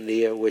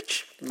Tejaniya,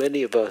 which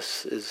many of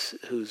us,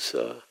 who's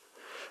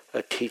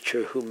a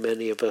teacher who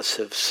many of us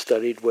have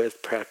studied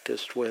with,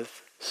 practiced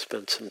with,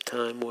 spent some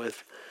time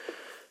with.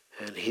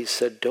 And he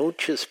said, don't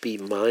just be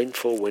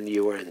mindful when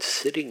you are in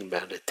sitting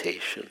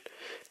meditation.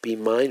 Be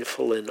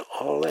mindful in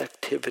all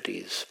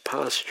activities,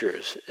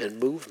 postures, and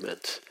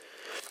movements.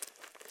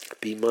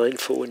 Be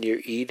mindful when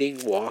you're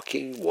eating,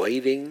 walking,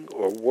 waiting,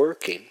 or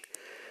working.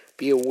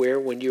 Be aware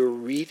when you're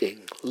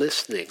reading,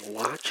 listening,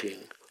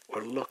 watching,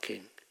 or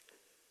looking.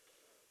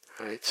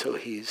 Right? So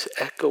he's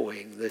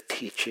echoing the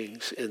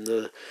teachings in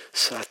the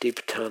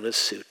Satipatthana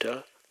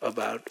Sutta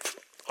about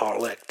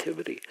all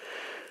activity.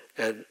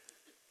 And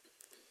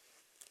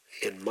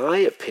in my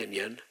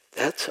opinion,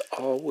 that's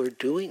all we're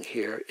doing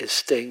here is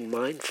staying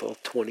mindful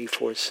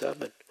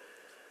 24/7.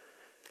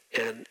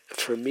 And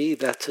for me,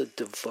 that's a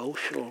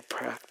devotional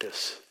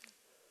practice.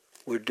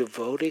 We're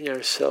devoting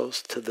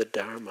ourselves to the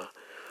Dharma.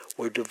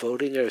 We're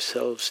devoting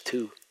ourselves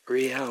to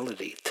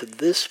reality, to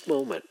this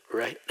moment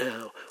right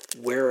now,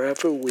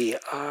 wherever we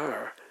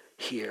are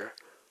here,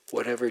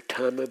 whatever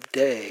time of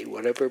day,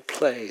 whatever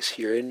place,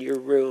 you're in your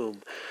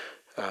room.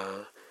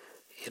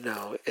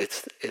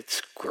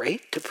 It's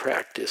great to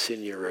practice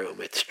in your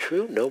room. It's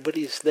true,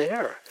 nobody's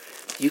there.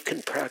 You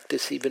can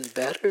practice even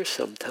better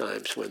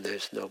sometimes when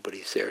there's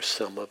nobody's there,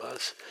 some of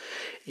us.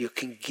 You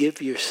can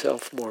give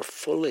yourself more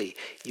fully.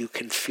 You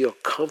can feel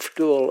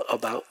comfortable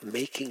about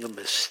making a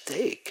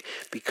mistake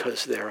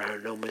because there are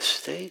no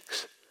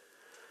mistakes.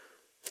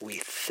 We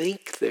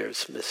think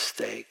there's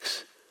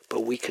mistakes,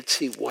 but we could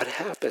see what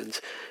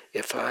happens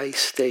if I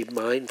stay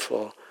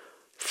mindful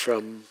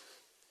from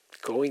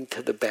going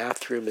to the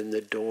bathroom in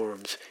the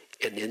dorms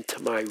and into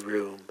my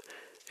room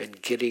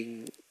and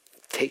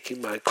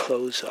taking my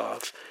clothes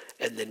off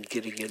and then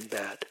getting in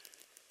bed.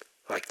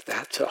 Like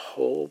that's a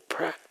whole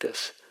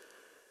practice.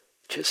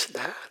 Just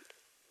that.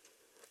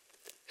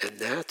 And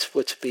that's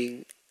what's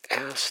being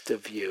asked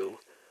of you.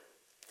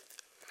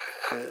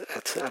 I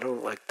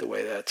don't like the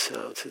way that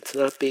sounds. It's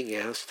not being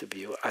asked of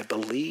you. I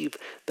believe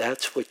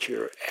that's what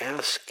you're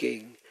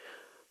asking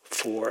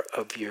for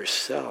of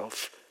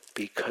yourself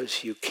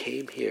because you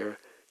came here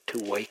to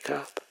wake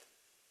up.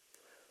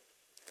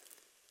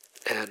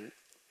 And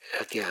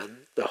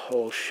again, the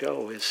whole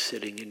show is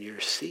sitting in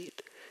your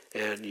seat.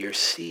 And your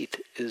seat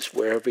is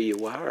wherever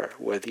you are,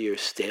 whether you're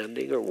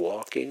standing or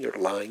walking or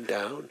lying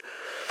down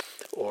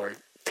or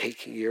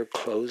taking your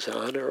clothes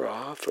on or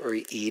off or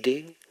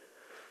eating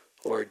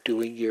or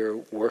doing your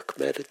work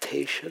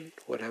meditation,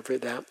 whatever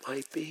that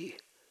might be.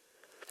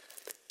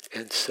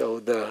 And so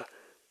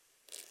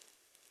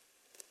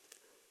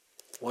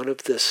one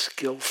of the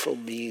skillful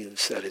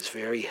means that is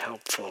very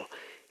helpful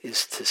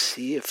is to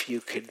see if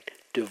you can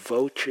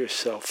devote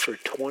yourself for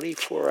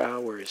 24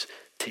 hours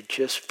to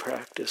just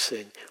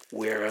practicing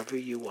wherever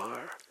you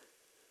are.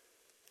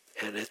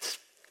 And it's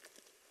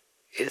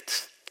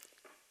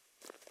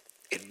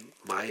in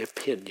my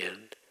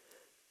opinion,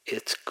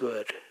 it's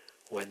good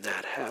when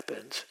that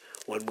happens.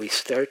 When we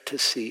start to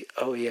see,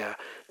 oh yeah,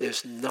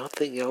 there's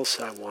nothing else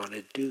I want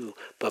to do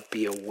but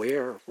be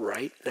aware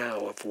right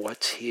now of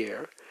what's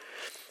here.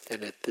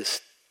 And at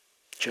this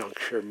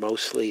juncture,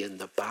 mostly in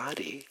the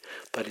body,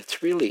 but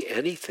it's really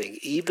anything.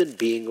 Even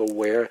being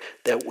aware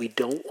that we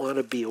don't want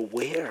to be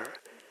aware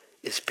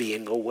is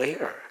being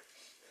aware,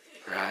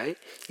 right?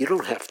 You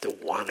don't have to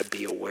want to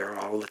be aware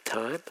all the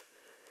time,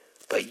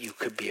 but you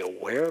could be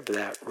aware of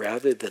that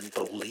rather than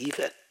believe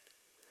it.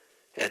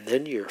 And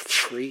then you're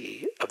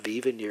free of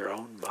even your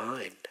own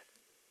mind,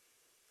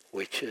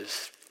 which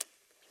is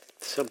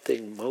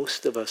something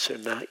most of us are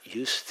not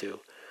used to.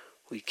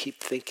 We keep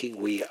thinking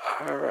we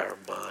are our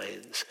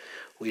minds.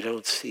 We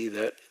don't see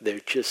that there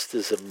just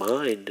is a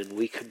mind and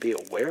we can be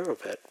aware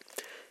of it.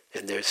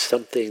 And there's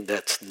something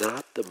that's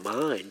not the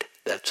mind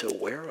that's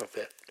aware of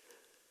it.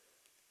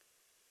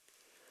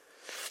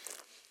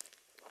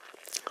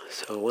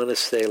 So I want to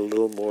say a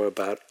little more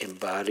about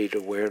embodied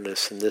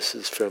awareness, and this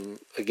is from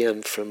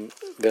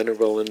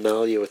Venerable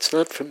Analayo. It's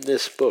not from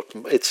this book,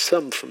 it's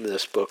some from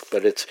this book,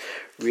 but it's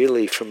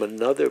really from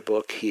another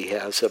book he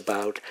has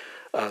about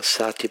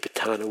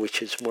Satipatthana,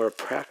 which is more a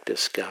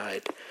practice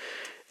guide.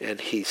 And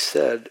he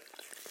said,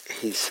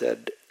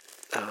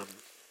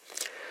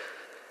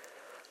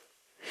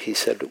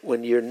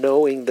 when you're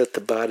knowing that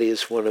the body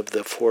is one of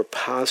the four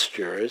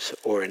postures,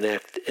 or in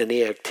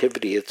any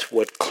activity, it's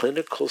what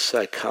clinical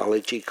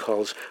psychology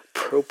calls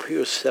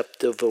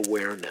proprioceptive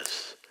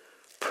awareness.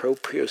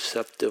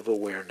 Proprioceptive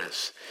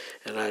awareness.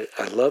 And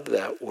I love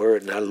that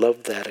word, and I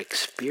love that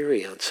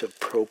experience of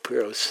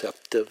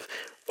proprioceptive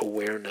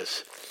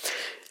awareness.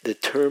 The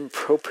term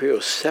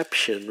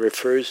proprioception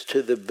refers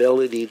to the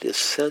ability to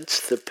sense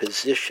the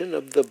position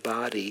of the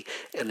body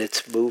and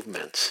its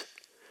movements.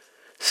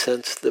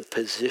 sense the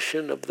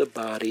position of the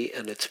body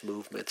and its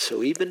movement.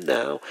 So even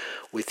now,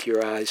 with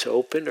your eyes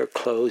open or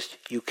closed,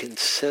 you can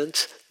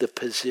sense the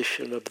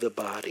position of the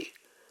body,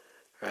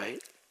 right?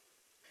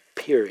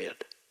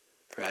 Period,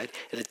 right?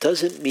 And it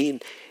doesn't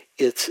mean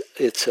it's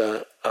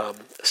a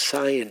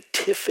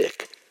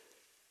scientific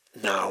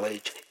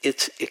knowledge,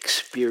 it's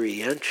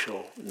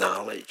experiential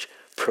knowledge,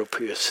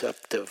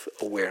 proprioceptive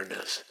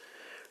awareness,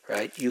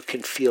 right? You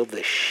can feel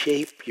the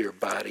shape your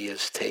body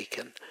has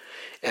taken.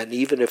 And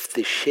even if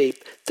the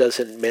shape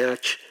doesn't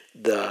match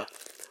the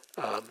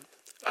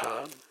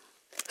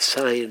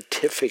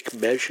scientific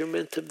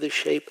measurement of the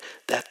shape,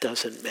 that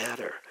doesn't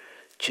matter.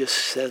 Just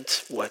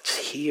sense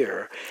what's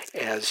here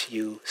as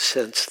you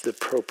sense the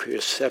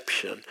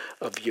proprioception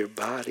of your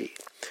body.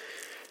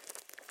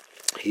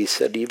 He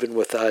said, even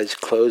with eyes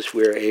closed,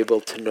 we're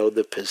able to know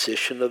the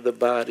position of the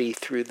body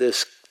through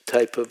this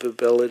type of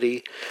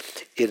ability.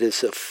 It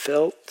is a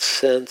felt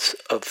sense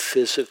of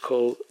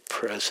physical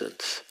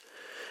presence.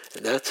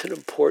 And that's an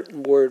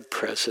important word,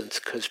 presence,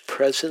 because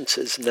presence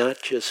is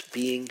not just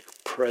being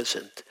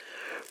present.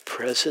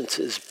 Presence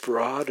is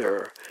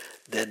broader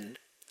than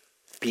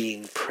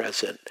being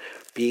present.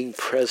 Being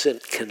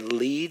present can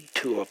lead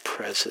to a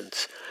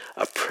presence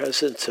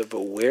of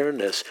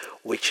awareness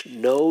which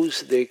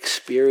knows the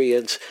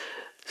experience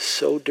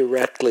so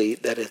directly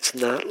that it's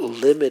not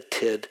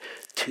limited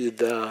to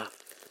the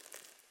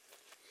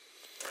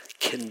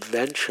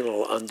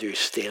conventional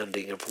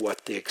understanding of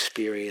what the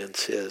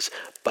experience is,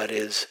 but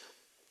is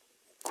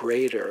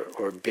greater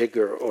or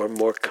bigger or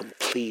more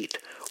complete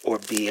or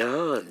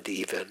beyond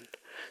even.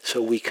 So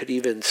we could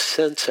even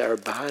sense our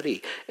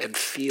body and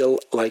feel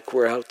like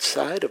we're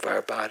outside of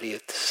our body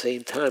at the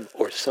same time,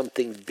 or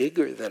something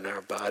bigger than our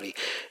body.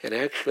 And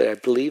actually, I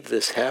believe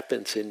this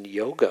happens in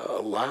yoga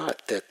a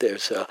lot, that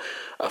there's a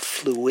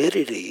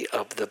fluidity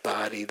of the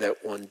body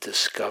that one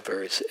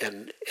discovers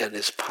and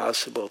is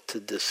possible to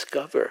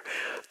discover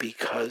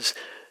because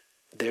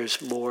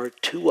there's more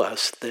to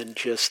us than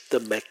just the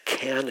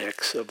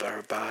mechanics of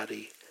our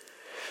body.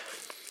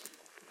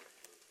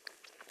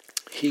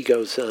 He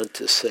goes on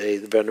to say,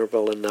 the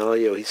Venerable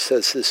Analayo, he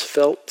says, this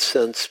felt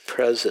sense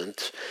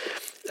presence,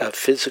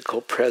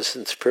 physical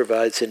presence,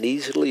 provides an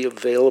easily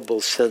available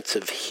sense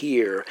of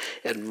here,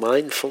 and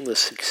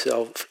mindfulness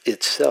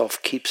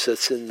itself keeps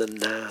us in the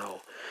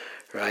now,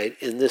 right?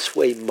 In this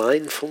way,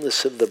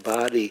 mindfulness of the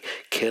body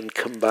can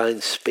combine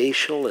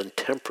spatial and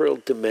temporal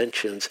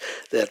dimensions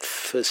that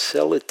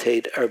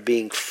facilitate our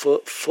being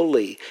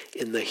fully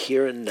in the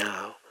here and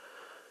now.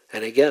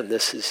 And again,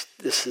 this is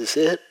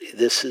it.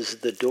 This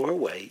is the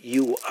doorway.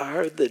 You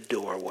are the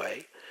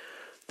doorway.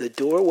 The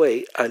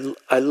doorway,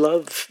 I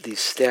love these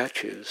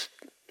statues,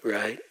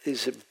 right?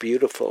 These are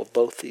beautiful,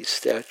 both these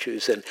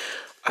statues. And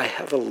I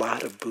have a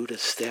lot of Buddha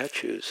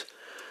statues.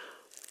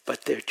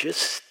 But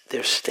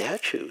they're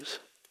statues.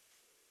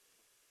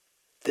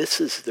 This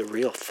is the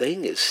real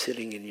thing, is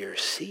sitting in your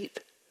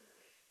seat.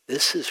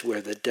 This is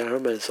where the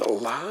Dharma is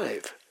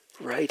alive,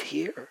 right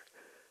here.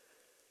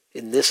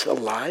 In this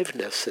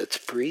aliveness that's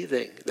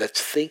breathing, that's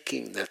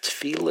thinking, that's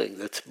feeling,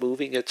 that's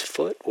moving its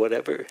foot,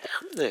 whatever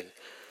happening.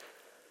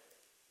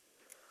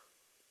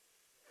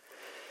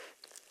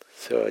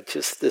 So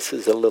this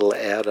is a little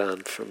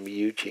add-on from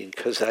Eugene,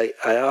 because I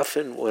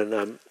often, when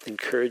I'm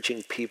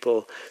encouraging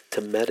people to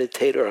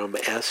meditate or I'm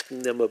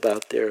asking them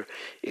about their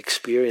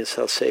experience,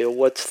 I'll say,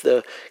 what's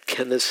the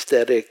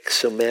kinesthetic,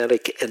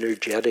 somatic,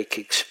 energetic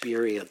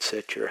experience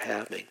that you're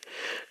having?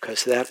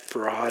 Because that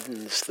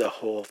broadens the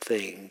whole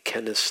thing.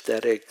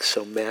 Kinesthetic,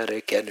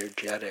 somatic,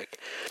 energetic.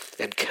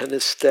 And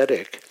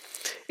kinesthetic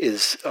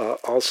is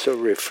also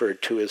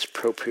referred to as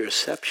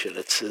proprioception.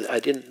 I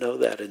didn't know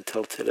that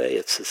until today.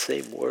 It's the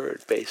same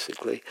word,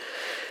 basically.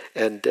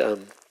 And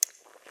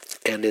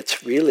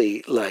it's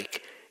really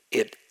like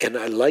it. And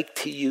I like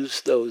to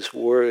use those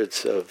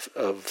words of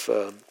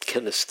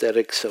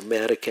kinesthetic,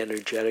 somatic,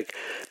 energetic,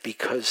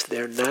 because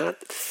they're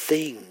not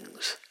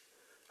things,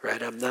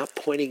 right? I'm not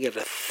pointing at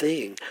a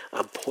thing.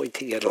 I'm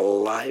pointing at a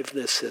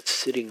aliveness that's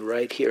sitting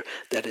right here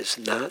that is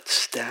not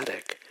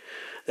static,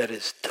 that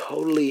is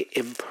totally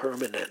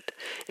impermanent,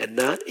 and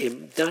not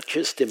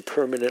just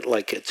impermanent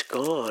like it's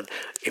gone,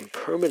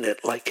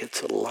 impermanent like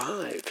it's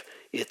alive.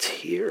 It's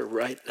here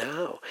right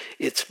now.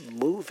 It's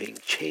moving,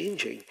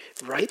 changing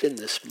right in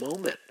this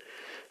moment.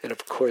 And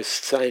of course,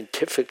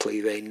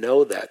 scientifically, they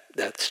know that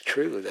that's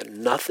true, that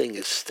nothing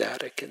is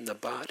static in the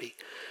body.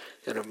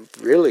 And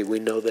really, we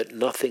know that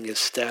nothing is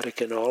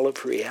static in all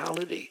of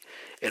reality.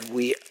 And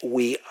we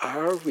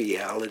are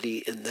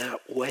reality in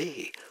that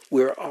way.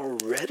 We're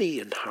already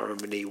in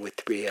harmony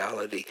with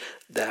reality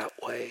that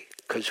way,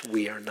 because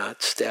we are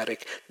not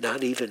static,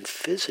 not even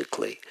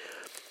physically.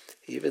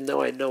 Even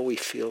though I know we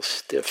feel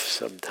stiff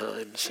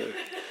sometimes.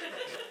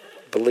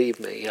 Believe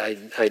me,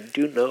 I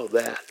do know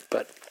that.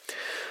 But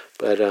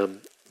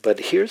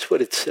here's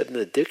what it said in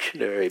the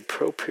dictionary.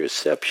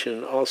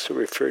 Proprioception, also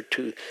referred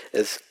to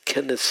as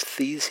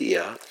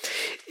kinesthesia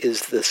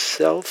is the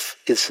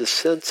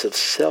sense of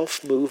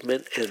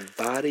self-movement and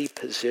body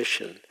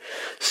position,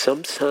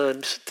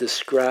 sometimes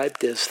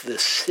described as the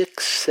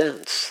sixth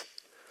sense,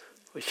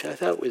 which I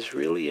thought was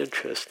really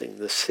interesting,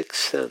 the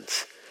sixth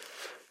sense,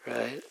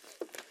 right?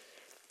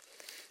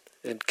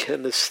 And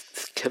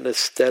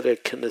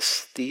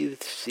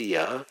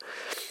kinesthesia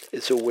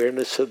is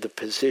awareness of the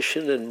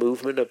position and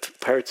movement of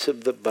parts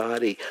of the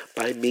body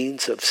by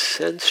means of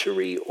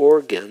sensory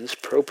organs,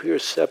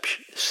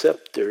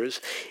 proprioceptors,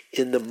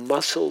 in the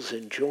muscles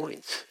and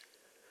joints,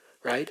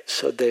 right?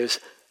 So there's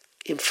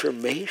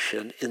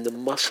information in the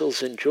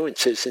muscles and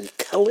joints. There's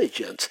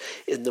intelligence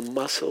in the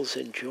muscles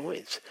and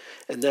joints.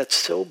 And that's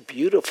so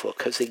beautiful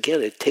because,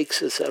 again, it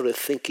takes us out of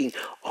thinking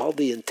all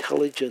the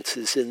intelligence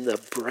is in the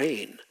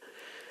brain,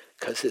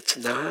 because it's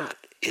not.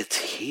 It's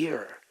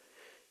here.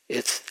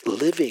 It's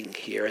living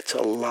here. It's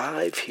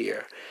alive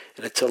here.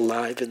 And it's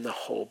alive in the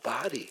whole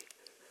body.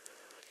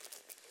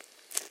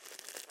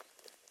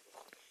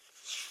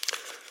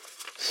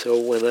 So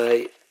when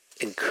I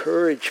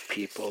encourage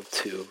people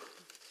to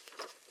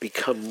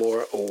become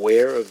more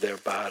aware of their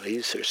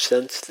bodies or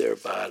sense their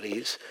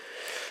bodies,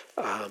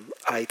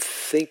 I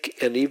think,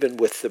 and even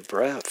with the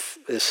breath,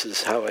 this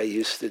is how I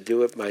used to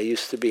do it. I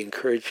used to be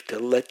encouraged to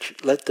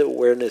let the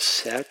awareness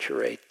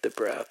saturate the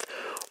breath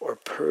or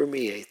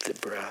permeate the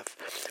breath,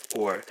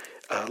 or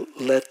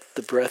let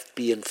the breath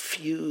be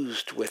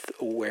infused with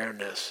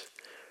awareness,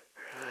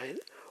 right?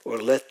 Or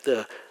let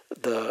the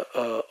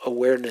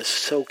awareness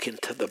soak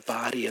into the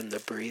body and the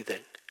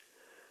breathing.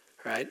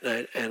 Right?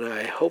 And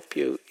I hope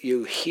you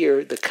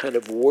hear the kind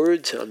of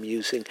words I'm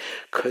using,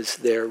 because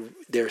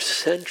they're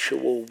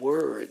sensual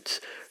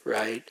words,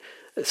 right?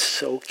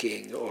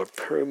 Soaking or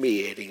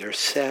permeating or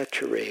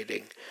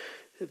saturating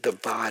the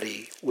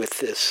body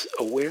with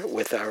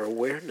with our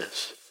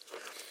awareness,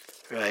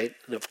 right?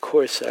 And of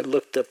course, I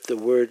looked up the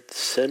word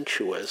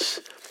sensuous,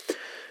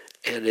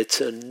 and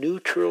it's a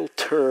neutral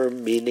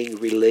term meaning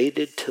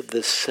related to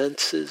the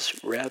senses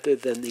rather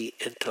than the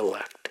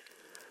intellect.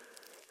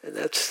 And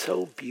that's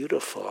so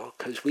beautiful,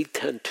 because we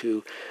tend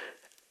to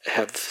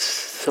have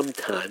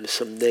sometimes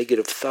some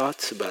negative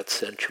thoughts about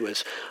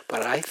sensuous,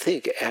 but I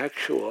think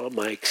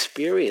my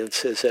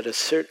experience is at a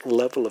certain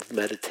level of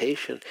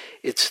meditation,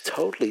 it's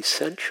totally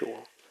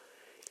sensual.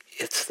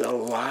 It's the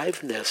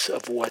aliveness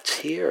of what's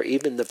here.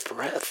 Even the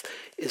breath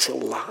is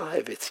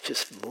alive. It's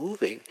just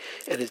moving,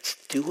 and it's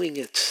doing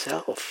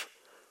itself.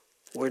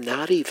 We're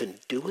not even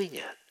doing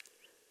it.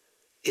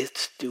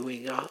 It's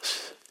doing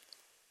us.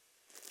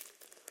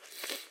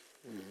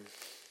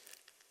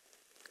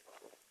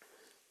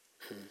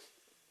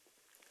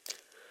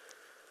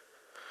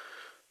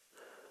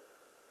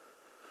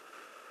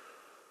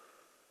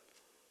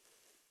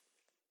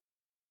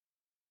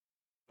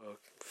 A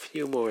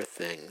few more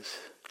things.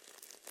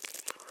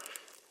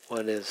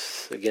 One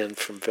is, again,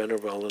 from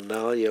Venerable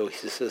Analayo.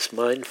 He says,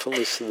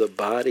 mindfulness of the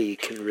body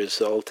can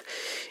result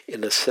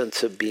in a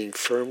sense of being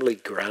firmly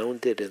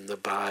grounded in the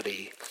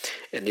body,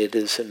 and it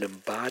is an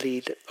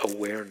embodied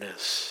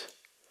awareness.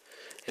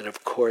 And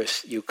of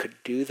course, you could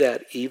do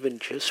that even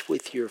just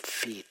with your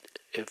feet.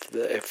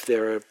 If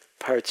there are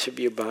parts of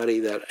your body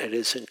that it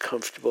isn't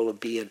comfortable to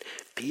be in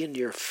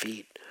your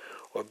feet,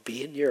 or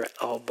be in your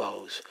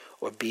elbows,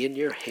 or be in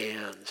your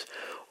hands,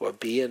 or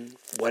be in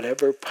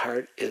whatever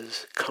part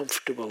is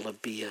comfortable to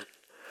be in,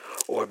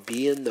 or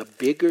be in the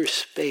bigger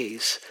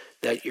space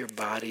that your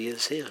body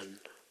is in.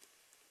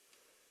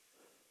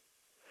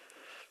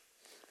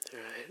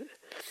 Right?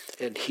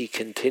 And he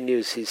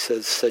continues, he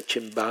says, such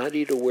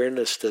embodied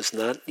awareness does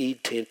not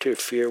need to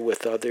interfere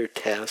with other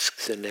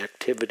tasks and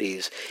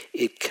activities.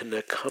 It can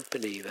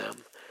accompany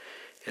them.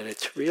 And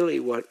it's really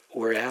what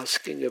we're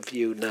asking of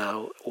you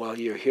now while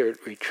you're here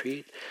at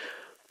retreat.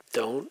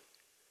 Don't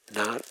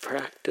not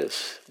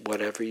practice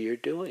whatever you're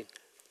doing.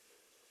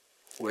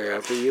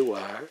 Wherever you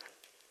are,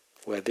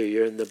 whether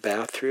you're in the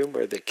bathroom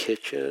or the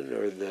kitchen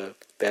or the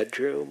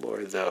bedroom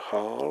or the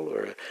hall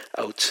or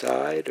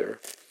outside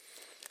or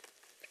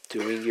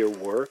doing your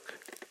work.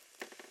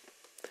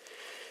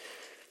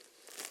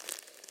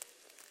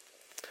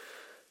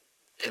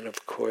 And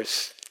of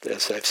course,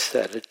 as I've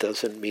said, it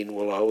doesn't mean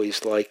we'll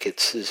always like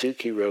it.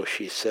 Suzuki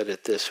Roshi said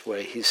it this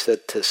way. He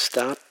said, to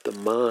stop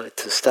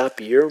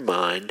your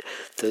mind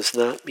does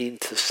not mean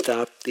to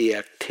stop the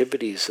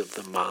activities of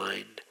the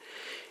mind.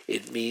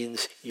 It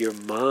means your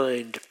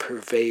mind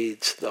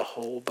pervades the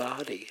whole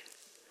body,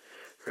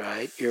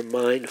 right? Your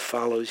mind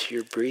follows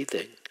your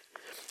breathing.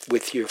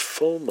 With your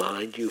full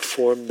mind, you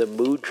form the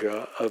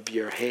mudra of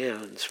your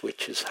hands,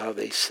 which is how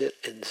they sit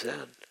in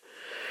Zen.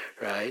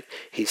 Right?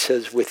 He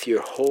says, with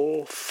your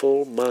whole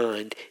full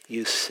mind,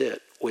 you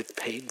sit with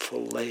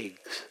painful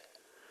legs.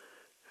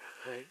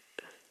 Right?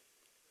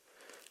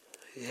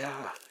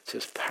 Yeah,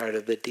 just part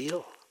of the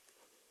deal.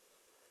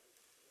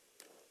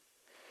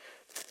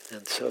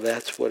 And so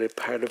that's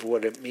part of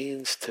what it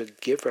means to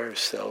give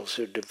ourselves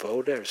or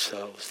devote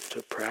ourselves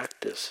to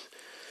practice,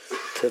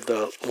 to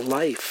the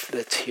life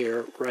that's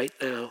here right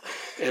now,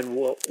 and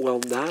will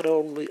not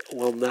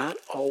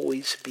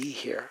always be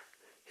here.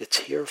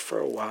 It's here for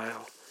a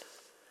while.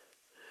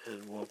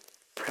 And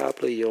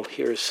you'll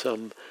hear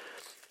some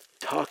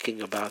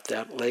talking about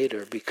that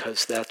later,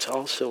 because that's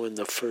also in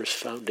the first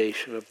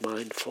foundation of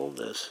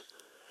mindfulness.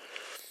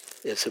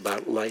 It's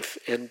about life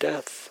and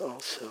death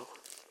also.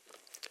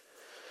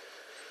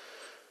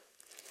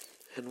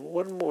 And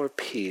one more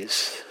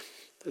piece.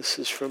 This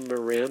is from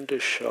Miranda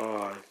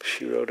Shaw.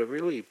 She wrote a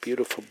really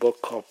beautiful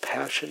book called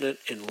Passionate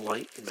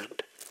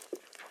Enlightenment.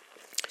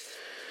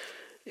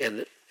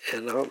 And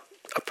I'll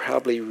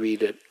probably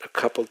read it a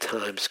couple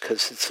times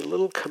because it's a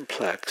little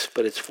complex,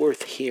 but it's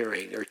worth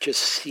hearing or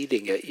just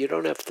seeding it. You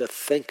don't have to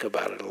think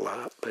about it a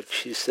lot. But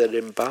she said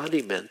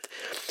embodiment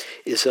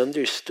is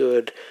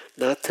understood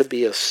not to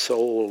be a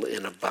soul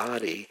in a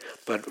body,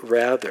 but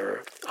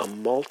rather a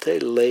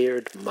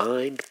multi-layered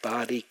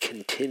mind-body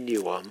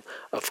continuum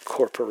of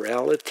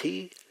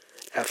corporality,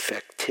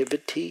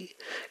 affectivity,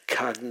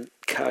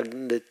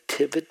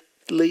 cognitivity,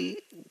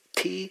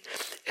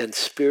 and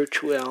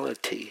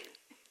spirituality.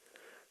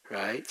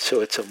 Right?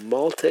 So it's a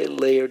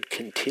multi-layered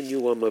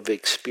continuum of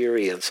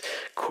experience,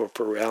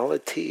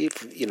 corporality,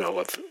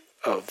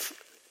 of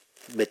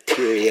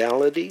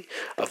materiality,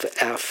 of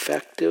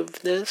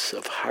affectiveness,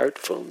 of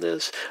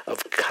heartfulness,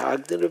 of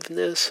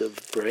cognitiveness,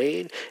 of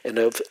brain, and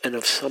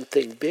of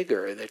something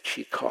bigger that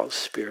she calls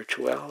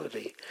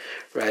spirituality,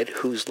 right?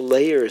 Whose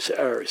layers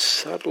are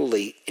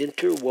subtly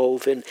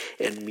interwoven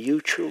and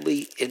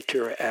mutually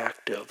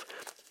interactive.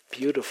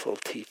 Beautiful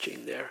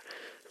teaching there.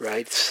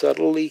 Right?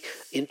 Subtly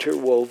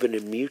interwoven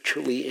and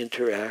mutually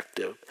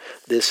interactive.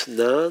 This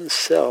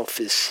non-self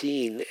is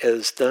seen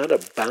as not a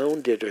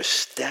bounded or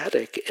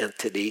static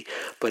entity,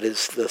 but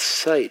as the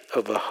site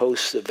of a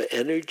host of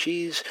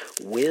energies,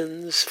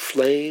 winds,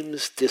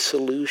 flames,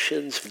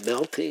 dissolutions,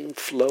 melting,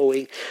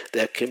 flowing,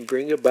 that can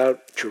bring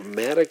about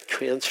dramatic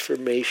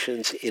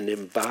transformations in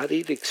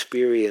embodied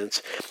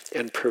experience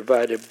and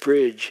provide a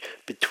bridge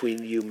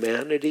between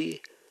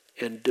humanity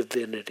and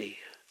divinity.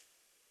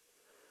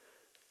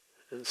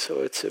 And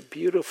so it's a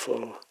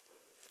beautiful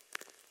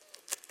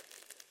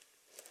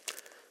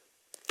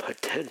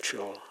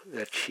potential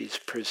that she's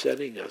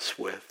presenting us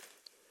with,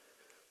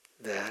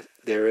 that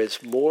there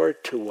is more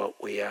to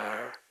what we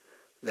are,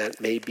 that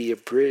may be a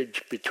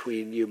bridge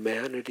between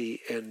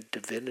humanity and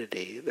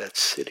divinity that's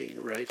sitting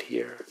right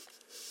here.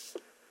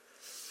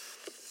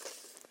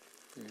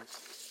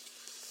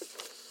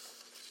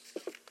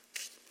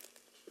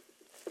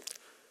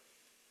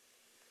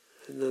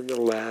 And then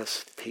the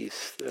last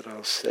piece that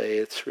I'll say,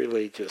 it's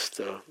really just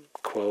a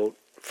quote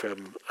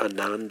from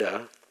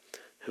Ananda,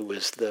 who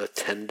was the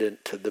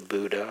attendant to the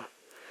Buddha.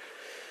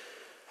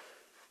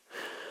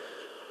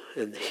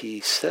 And he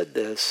said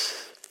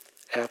this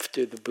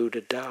after the Buddha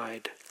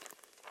died.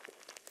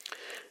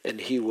 And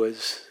he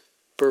was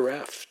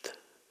bereft,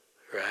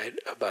 right,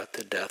 about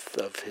the death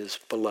of his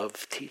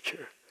beloved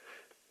teacher.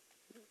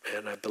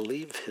 And I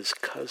believe his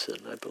cousin,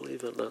 I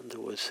believe Ananda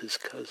was his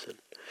cousin,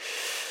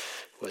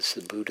 was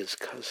the Buddha's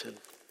cousin.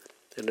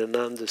 And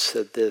Ananda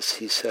said this,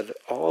 he said,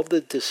 all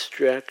the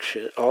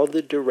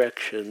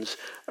directions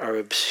are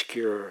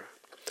obscure.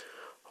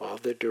 All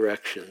the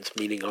directions,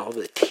 meaning all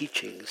the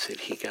teachings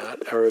that he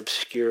got, are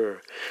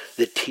obscure.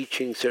 The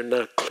teachings are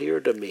not clear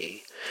to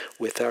me.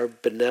 With our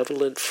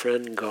benevolent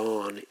friend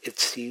gone, it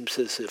seems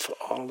as if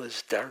all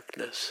is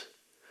darkness.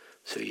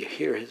 So you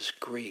hear his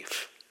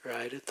grief,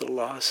 right, at the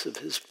loss of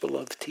his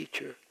beloved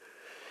teacher.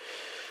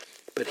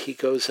 But he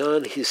goes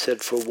on, he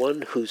said, for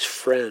one whose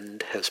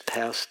friend has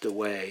passed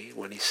away,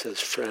 when he says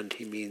friend,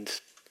 he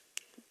means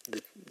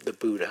the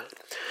Buddha.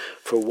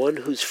 For one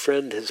whose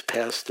friend has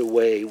passed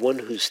away, one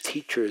whose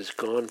teacher is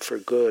gone for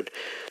good,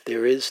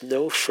 there is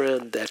no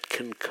friend that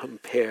can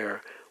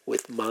compare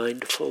with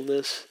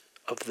mindfulness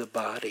of the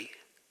body.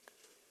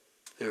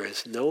 There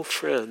is no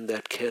friend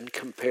that can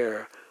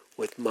compare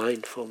with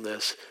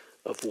mindfulness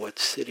of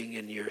what's sitting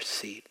in your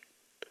seat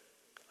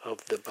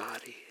of the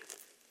body.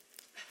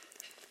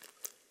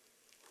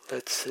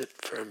 Let's sit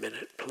for a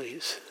minute,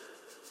 please.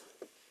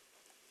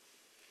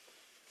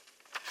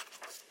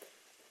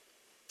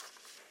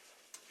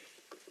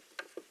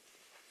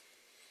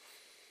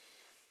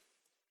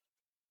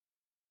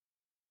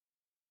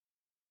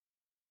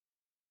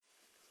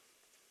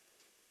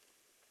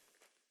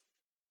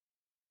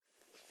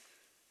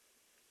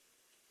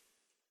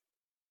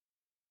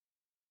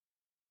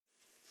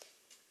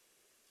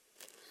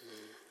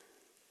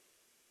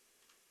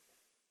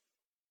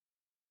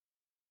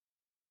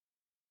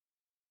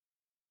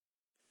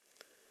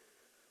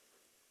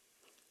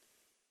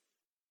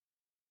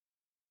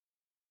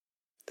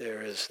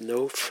 There is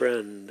no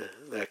friend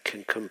that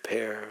can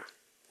compare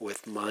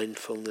with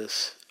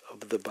mindfulness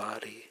of the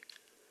body.